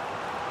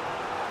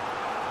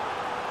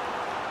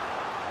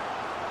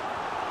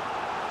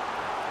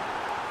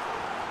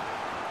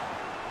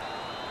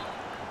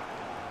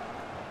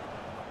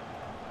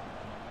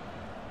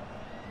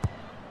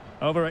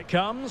 Over it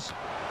comes.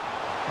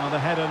 Well, the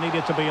header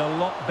needed to be a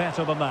lot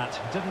better than that.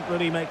 Didn't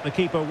really make the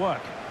keeper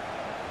work.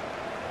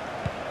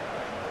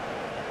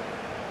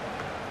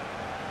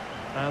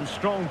 And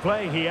strong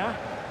play here.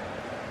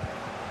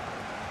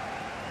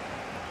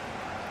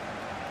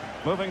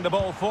 Moving the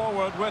ball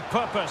forward with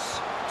purpose.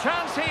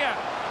 Chance here.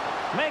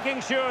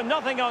 Making sure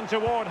nothing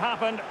untoward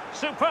happened.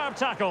 Superb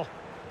tackle.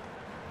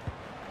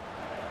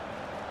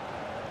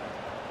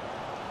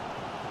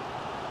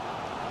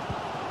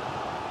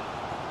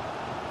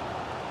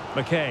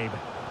 McCabe.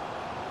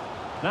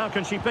 Now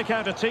can she pick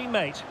out a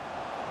teammate?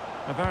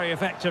 A very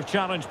effective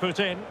challenge put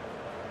in.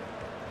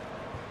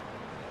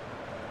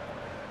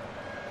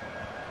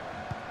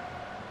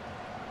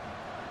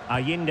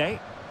 Allende.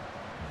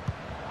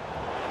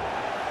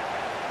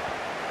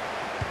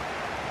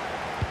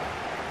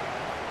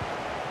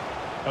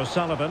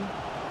 O'Sullivan.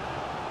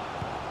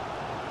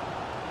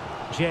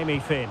 Jamie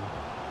Finn.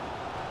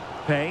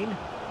 Payne.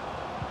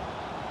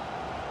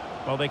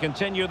 Well, they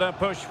continue their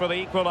push for the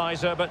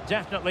equaliser, but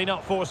definitely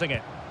not forcing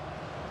it.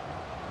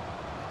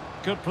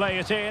 Could play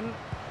it in.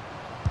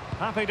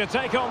 Happy to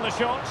take on the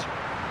shot.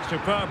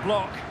 Superb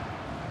block.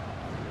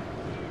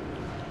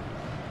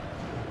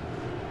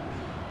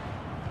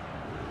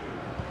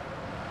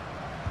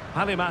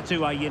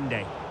 Halimatu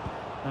Allende.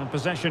 And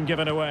possession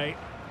given away.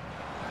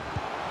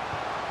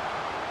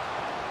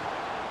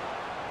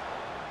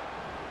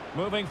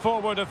 Moving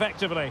forward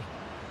effectively.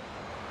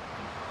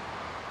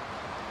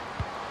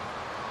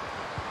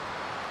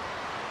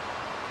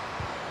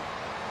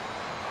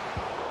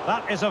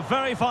 That is a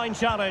very fine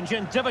challenge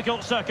in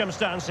difficult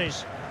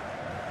circumstances.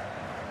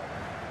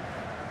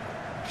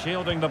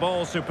 Shielding the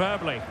ball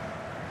superbly.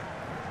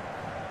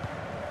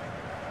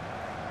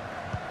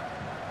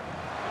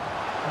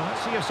 Well,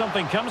 let's see if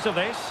something comes of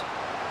this.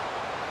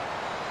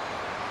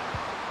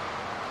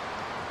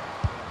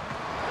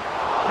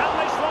 Can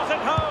they slot it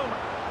home?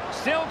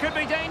 Still could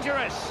be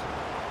dangerous.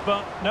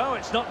 But no,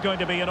 it's not going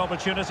to be an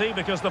opportunity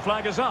because the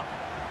flag is up.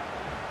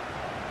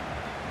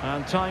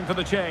 And time for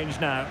the change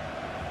now.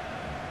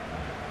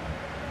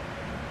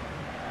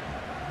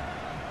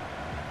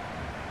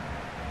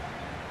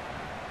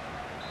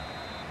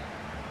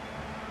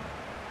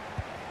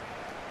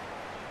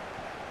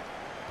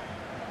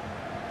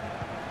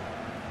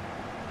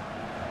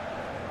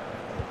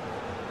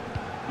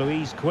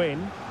 Louise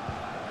Quinn.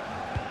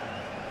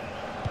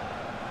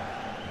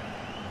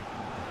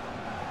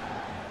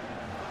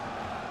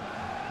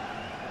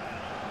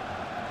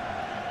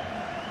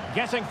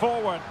 Getting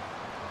forward.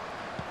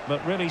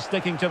 But really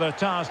sticking to their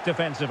task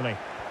defensively.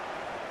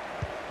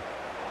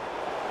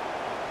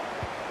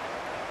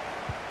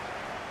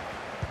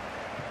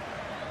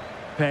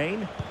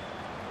 Payne.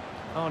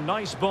 Oh,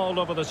 nice ball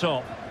over the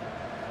top.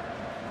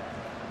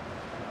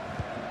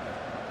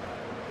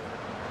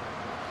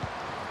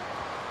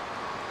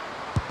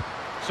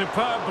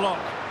 Superb block.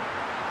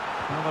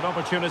 Well, an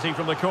opportunity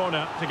from the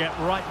corner to get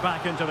right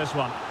back into this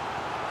one.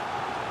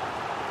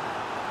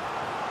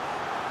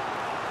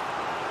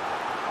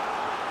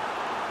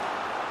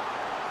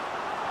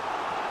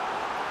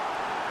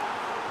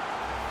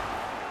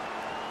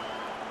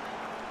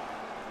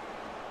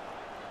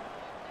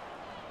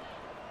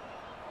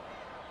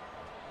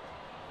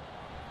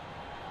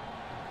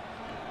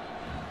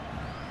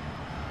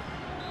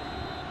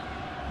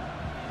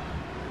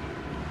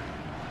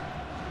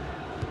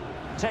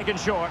 Taken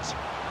short.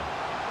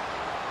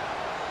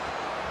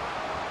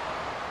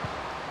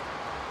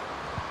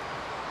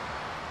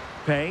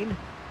 Payne.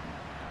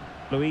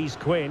 Louise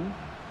Quinn.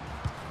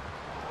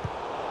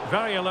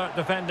 Very alert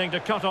defending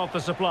to cut off the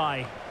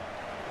supply.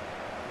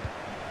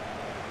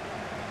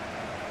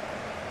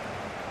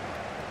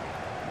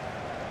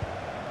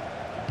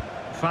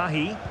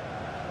 Fahy.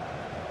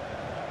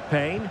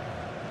 Payne.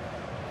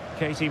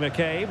 Katie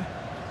McCabe.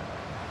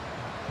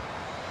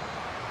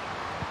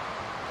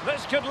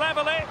 This could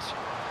level it.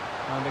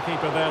 And the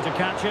keeper there to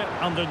catch it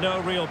under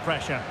no real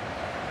pressure.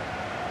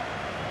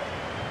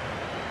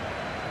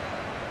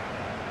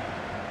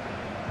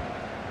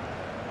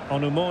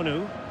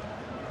 Onumonu.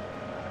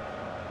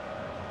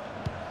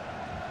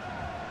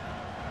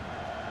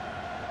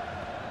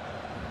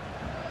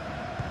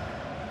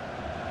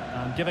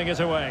 And giving it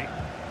away.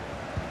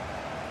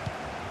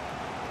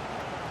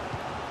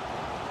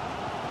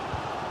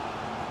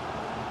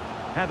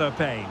 Heather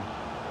Payne.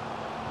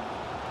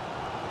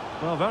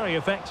 Well, very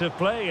effective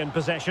play in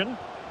possession.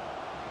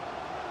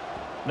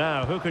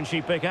 Now, who can she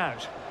pick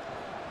out?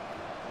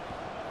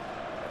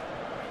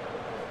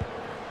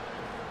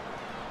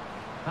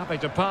 Happy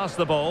to pass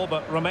the ball,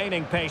 but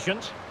remaining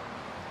patient.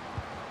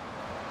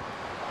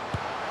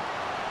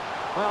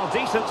 Well,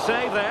 decent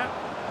save there.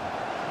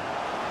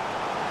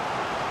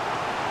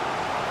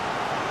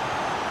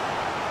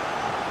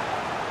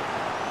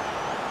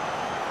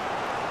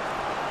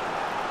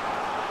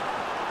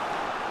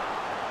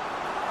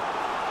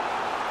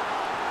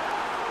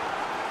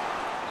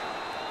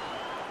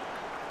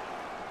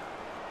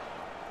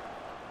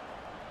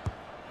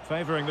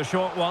 Favouring the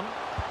short one.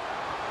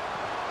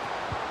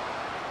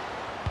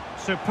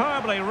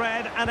 Superbly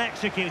read and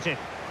executed.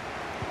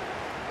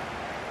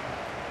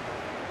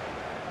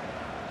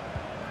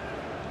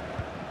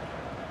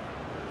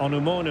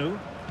 Onumonu.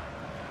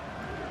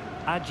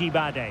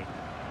 Ajibade.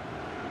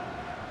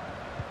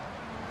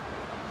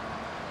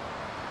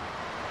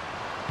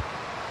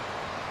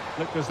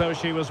 Looked as though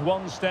she was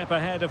one step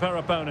ahead of her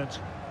opponent.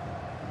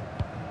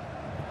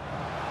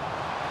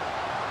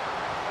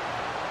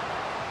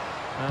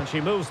 And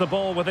she moves the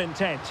ball with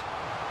intent.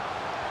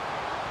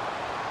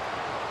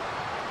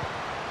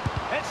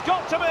 It's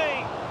got to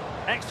be!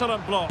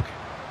 Excellent block.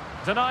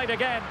 Denied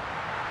again.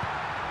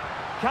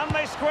 Can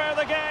they square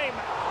the game?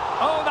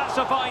 Oh, that's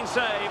a fine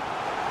save.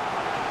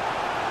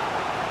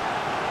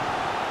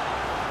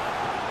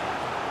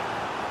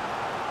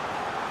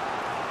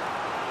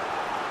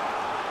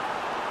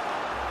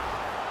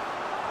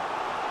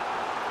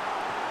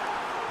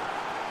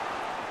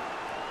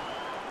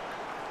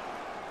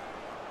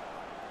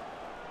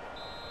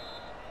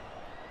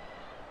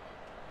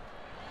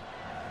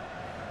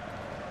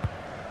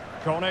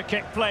 Corner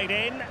kick played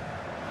in.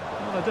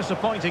 Well, a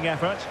disappointing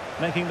effort,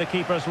 making the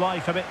keeper's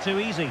life a bit too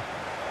easy.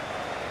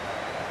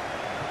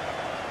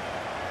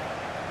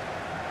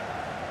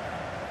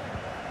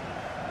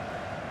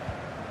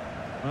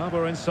 Well,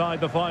 we're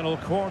inside the final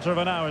quarter of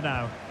an hour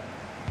now.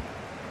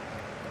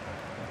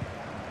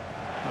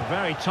 A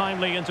very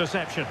timely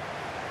interception.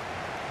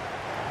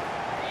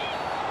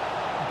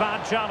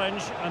 Bad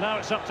challenge, and now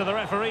it's up to the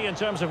referee in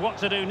terms of what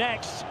to do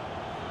next.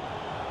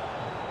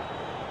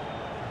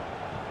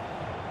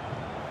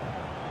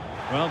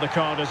 Well, the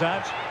card is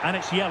out, and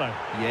it's yellow.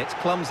 Yeah, it's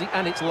clumsy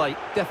and it's late.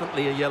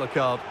 Definitely a yellow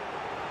card.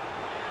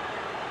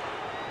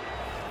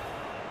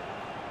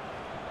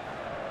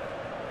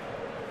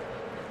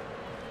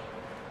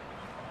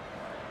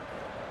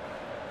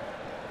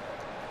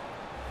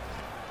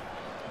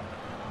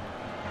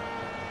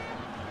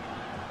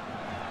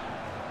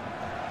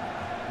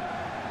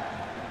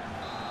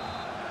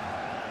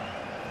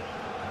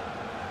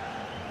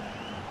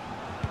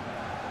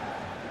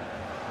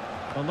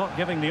 Well, not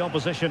giving the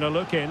opposition a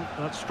look in.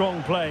 That's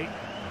strong play.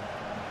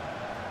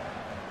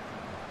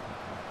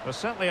 They're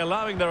certainly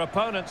allowing their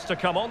opponents to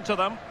come onto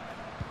them.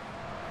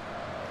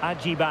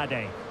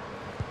 Ajibade.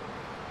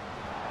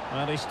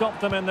 And he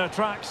stopped them in their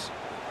tracks.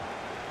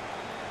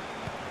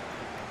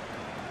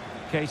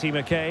 Katie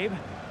McCabe.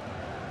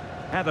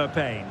 Heather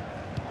Payne.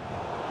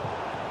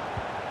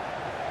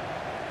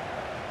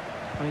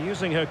 And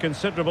using her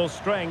considerable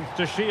strength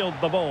to shield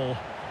the ball.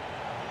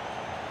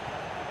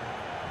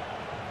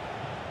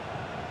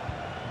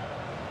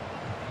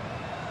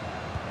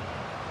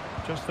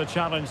 Just the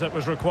challenge that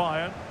was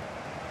required.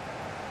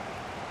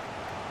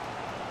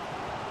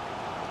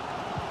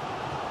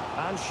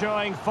 And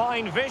showing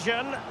fine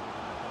vision.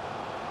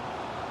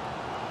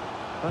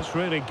 That's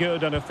really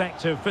good and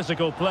effective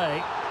physical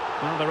play.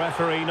 Well, the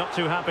referee not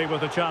too happy with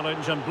the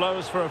challenge and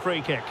blows for a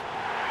free kick.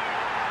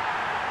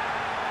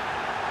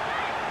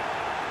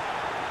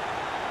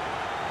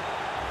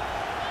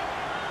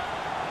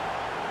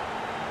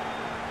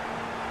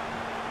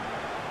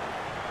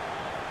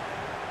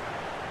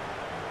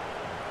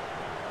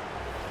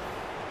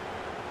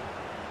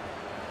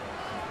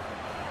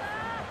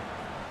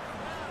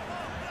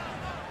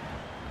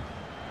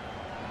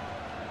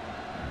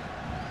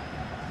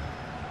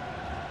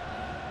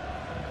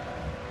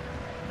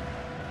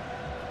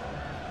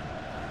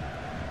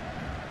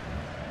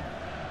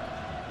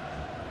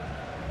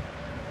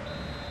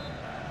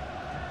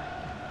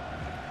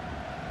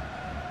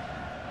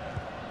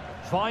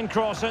 Fine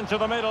cross into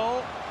the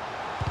middle.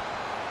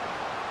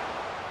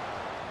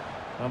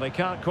 Well, they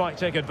can't quite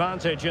take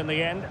advantage in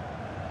the end.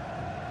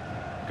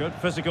 Good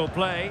physical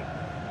play.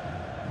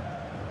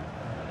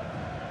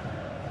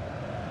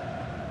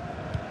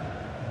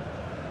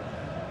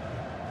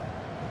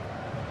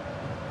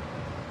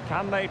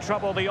 Can they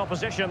trouble the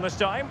opposition this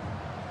time?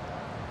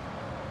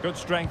 Good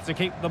strength to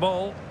keep the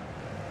ball.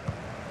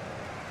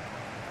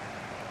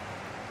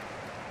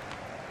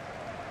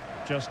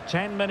 Just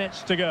 10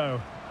 minutes to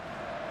go.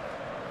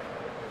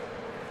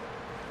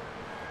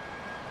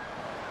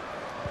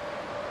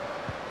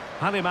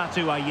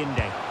 Halimatu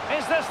Ayinde.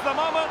 Is this the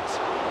moment?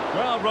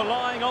 Well,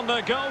 relying on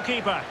the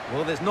goalkeeper.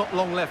 Well, there's not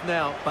long left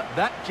now, but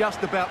that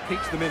just about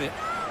keeps them in it.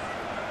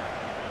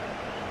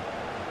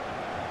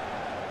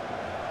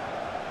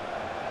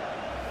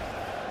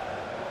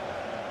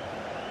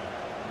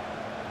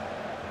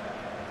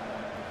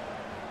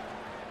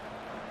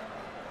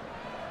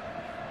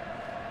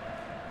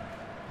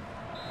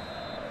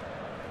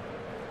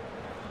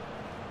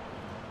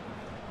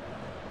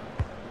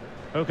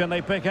 Who can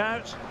they pick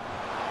out?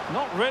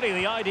 Not really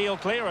the ideal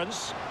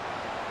clearance.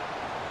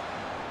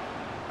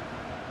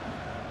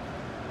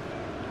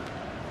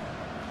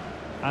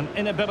 An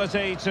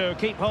inability to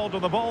keep hold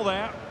of the ball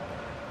there.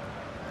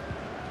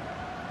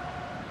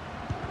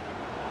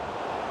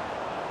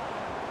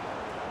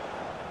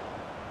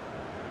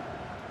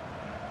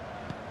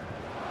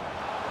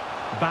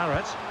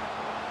 Barrett.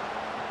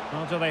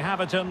 Well, do they have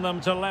it in them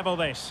to level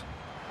this?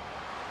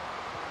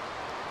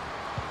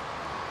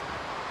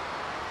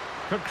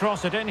 Could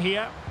cross it in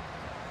here.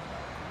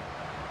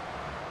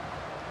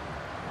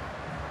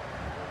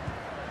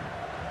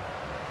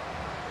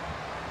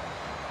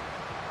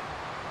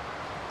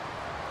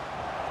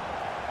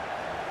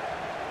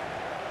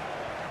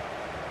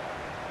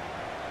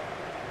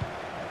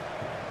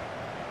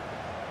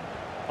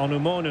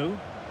 Onumonu.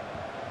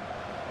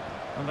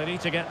 And they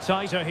need to get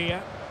tighter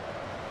here.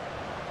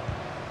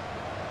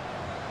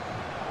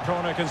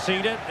 Corner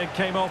conceded, it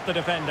came off the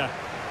defender.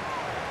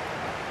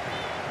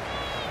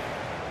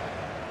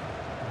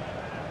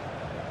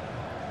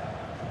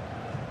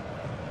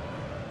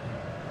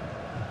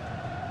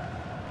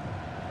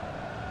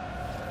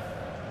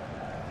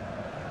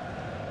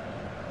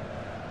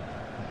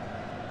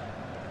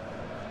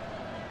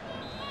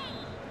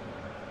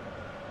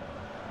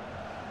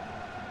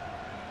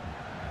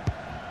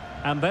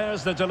 And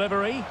there's the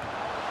delivery.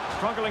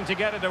 Struggling to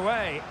get it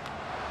away.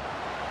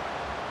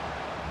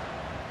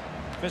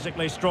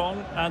 Physically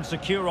strong and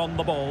secure on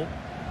the ball.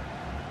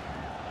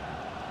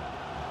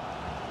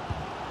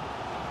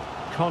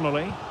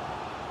 Connolly.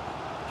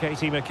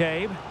 Katie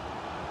McCabe.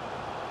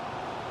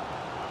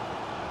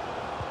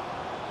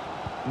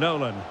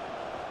 Nolan.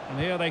 And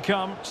here they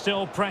come,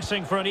 still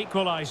pressing for an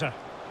equaliser.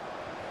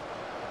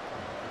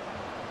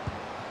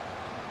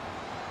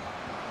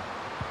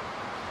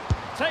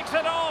 Takes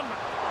it on.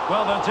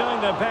 Well, they're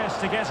doing their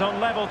best to get on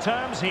level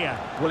terms here.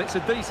 Well, it's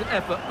a decent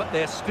effort, but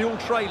they're still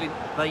trailing.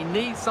 They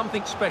need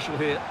something special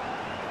here.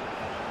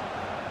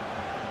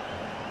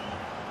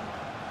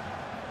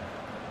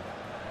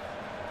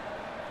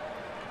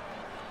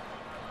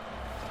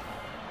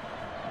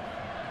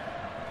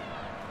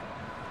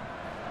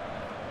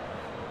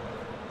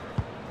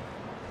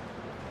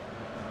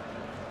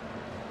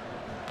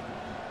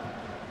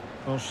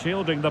 Well,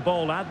 shielding the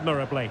ball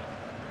admirably.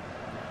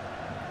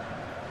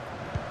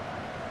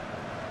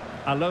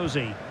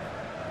 Alozi.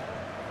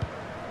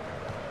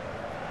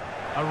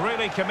 A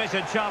really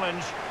committed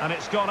challenge, and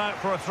it's gone out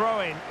for a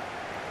throw-in.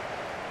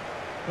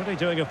 Really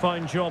doing a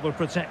fine job of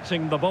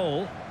protecting the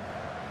ball.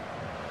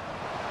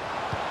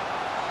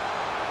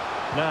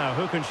 Now,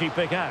 who can she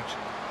pick out?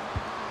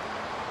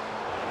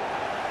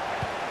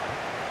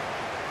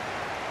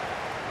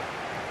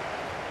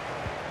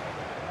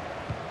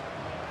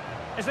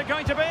 Is it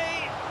going to be?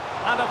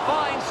 And a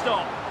fine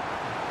stop.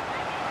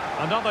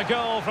 Another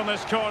goal from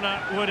this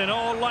corner would in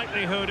all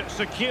likelihood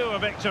secure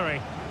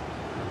victory.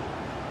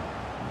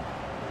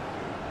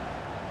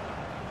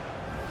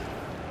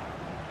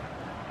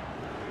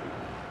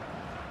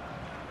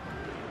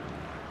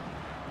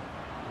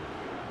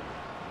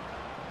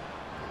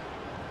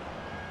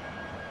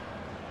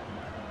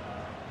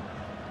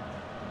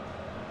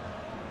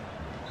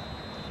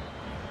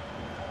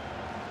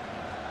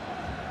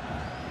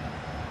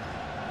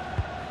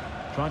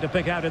 Trying to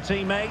pick out a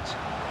teammate.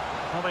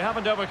 Well, they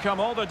haven't overcome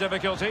all the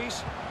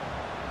difficulties.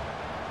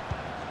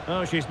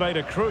 Oh, she's made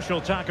a crucial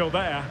tackle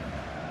there.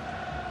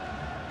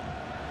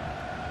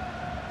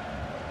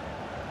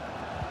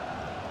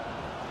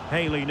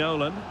 Hayley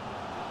Nolan.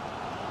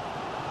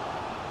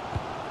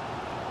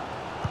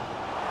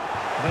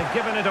 They've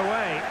given it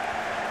away.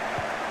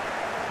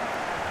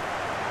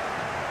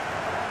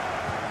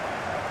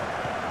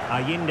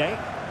 Ayinde.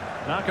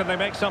 Now can they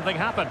make something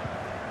happen?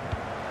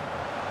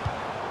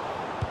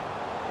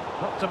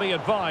 Not to be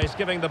advised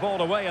giving the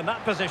ball away in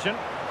that position.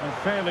 And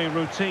fairly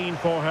routine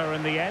for her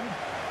in the end.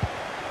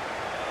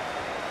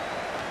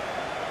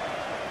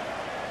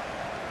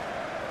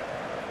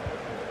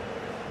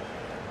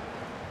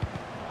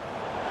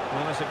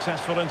 Well, a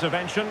successful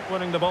intervention,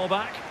 winning the ball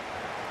back.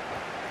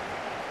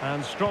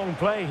 And strong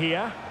play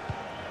here.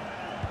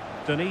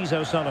 Denise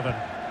O'Sullivan.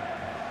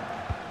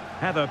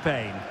 Heather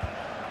Payne.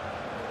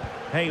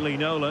 Hayley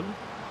Nolan.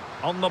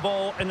 On the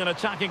ball in an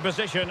attacking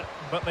position,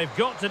 but they've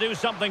got to do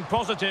something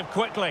positive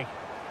quickly.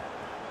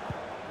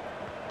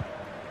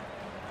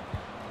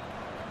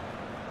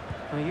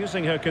 They're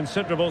using her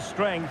considerable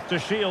strength to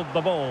shield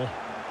the ball.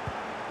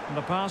 And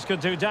the pass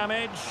could do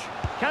damage.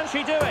 Can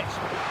she do it?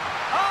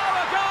 Oh,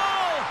 a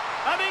goal!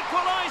 An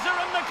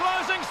equaliser in the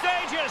closing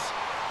stages.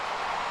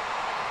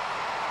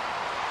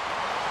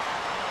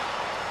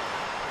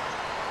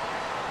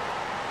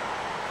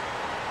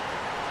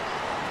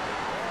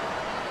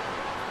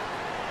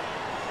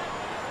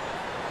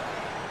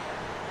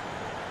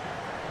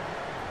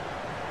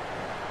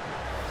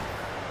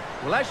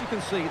 Well, as you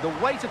can see, the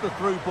weight of the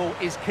through ball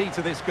is key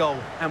to this goal.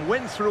 And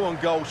when through on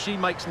goal, she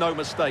makes no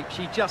mistake.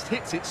 She just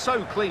hits it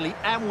so cleanly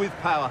and with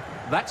power.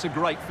 That's a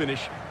great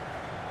finish.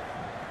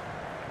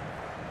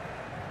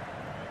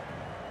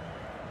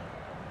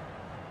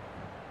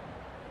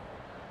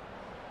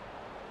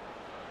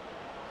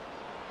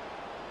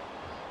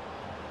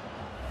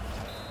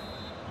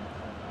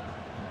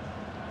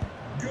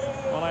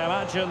 Well, I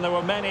imagine there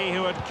were many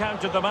who had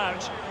counted them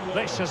out.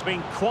 This has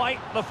been quite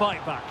the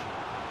fight back.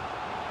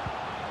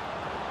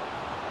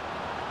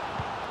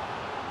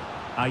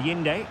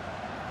 Ayinde.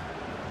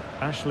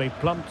 Ashley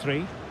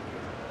Plumtree.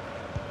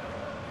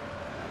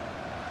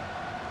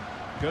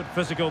 Good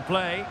physical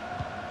play.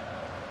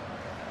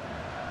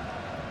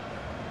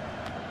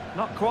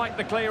 Not quite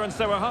the clearance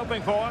they were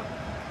hoping for.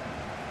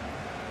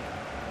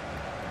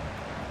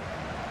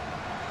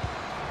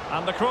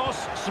 And the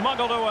cross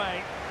smuggled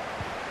away.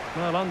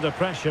 Well, under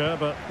pressure,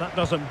 but that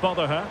doesn't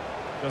bother her.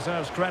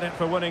 Deserves credit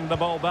for winning the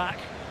ball back.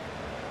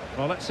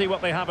 Well, let's see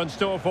what they have in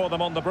store for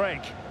them on the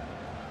break.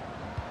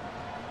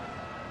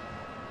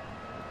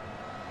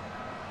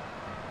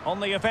 On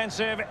the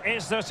offensive,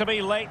 is there to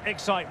be late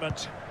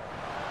excitement?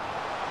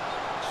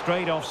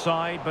 Straight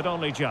offside, but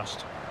only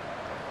just.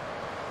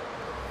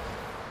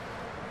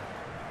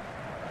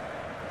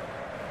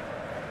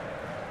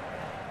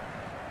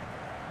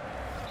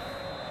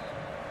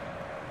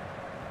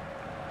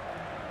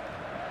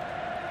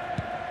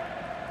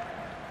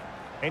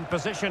 In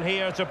position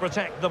here to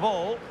protect the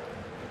ball.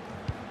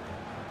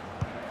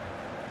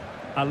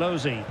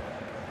 Alozi.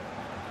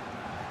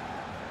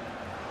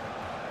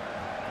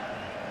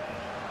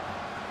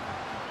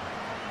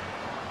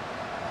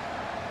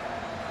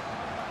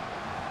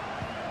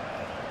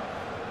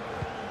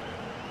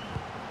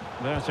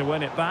 There to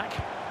win it back.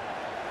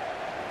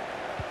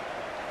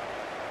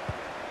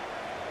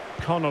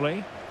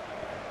 Connolly.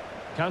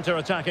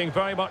 Counter-attacking,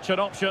 very much an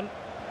option.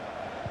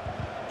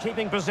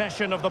 Keeping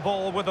possession of the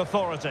ball with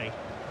authority.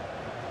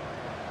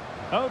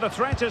 Oh, the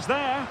threat is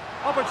there.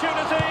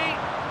 Opportunity.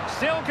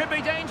 Still could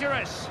be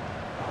dangerous.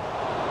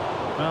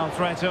 Well,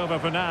 threat over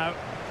for now.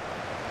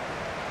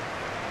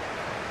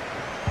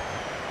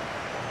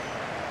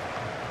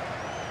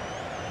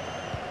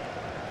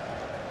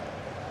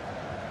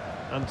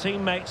 And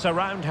teammates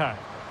around her.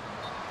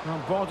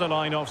 Well,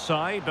 borderline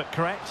offside, but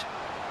correct.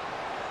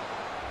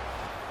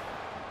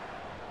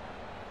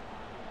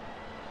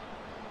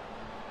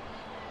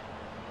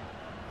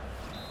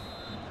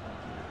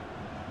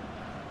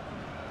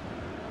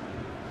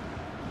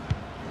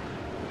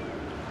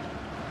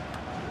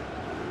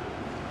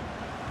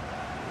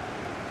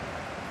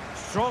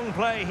 Strong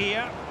play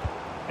here.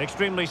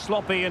 Extremely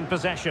sloppy in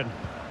possession.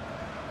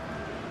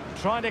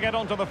 Trying to get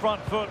onto the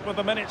front foot with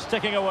the minutes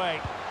ticking away.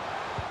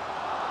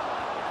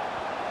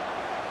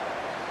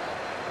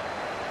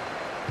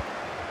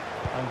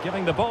 And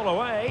giving the ball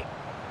away.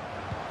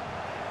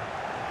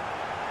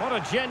 What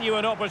a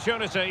genuine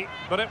opportunity,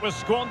 but it was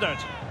squandered.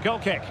 Goal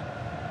kick.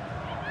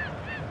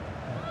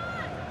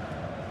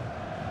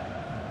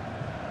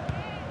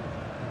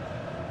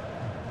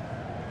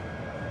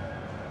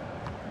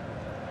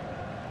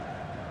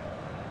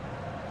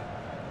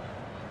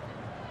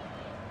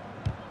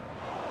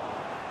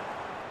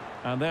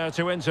 And there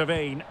to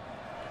intervene.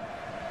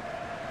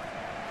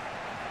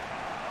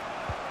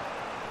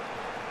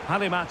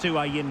 Halimatu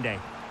Ayinde.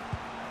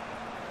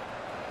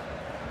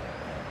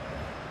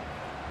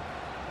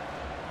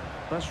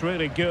 That's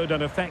really good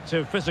and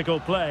effective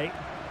physical play.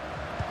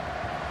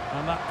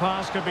 And that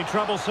pass could be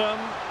troublesome.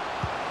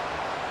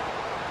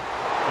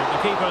 But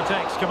the keeper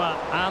takes command.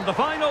 And the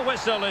final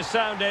whistle is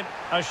sounded.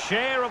 A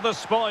share of the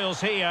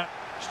spoils here.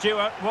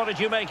 Stuart, what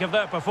did you make of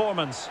their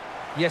performance?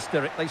 Yes,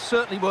 Derek, they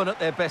certainly weren't at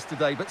their best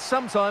today, but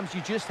sometimes you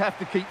just have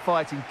to keep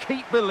fighting,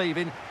 keep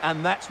believing,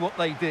 and that's what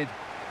they did.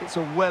 It's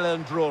a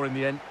well-earned draw in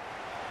the end.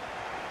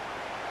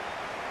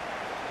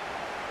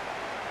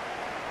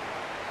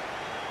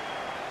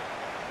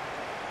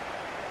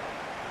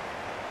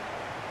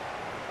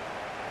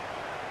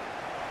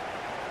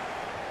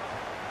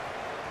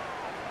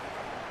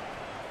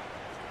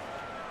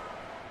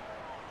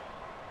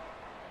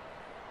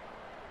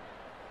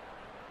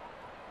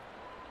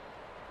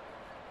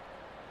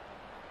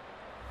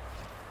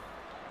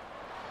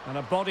 And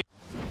a body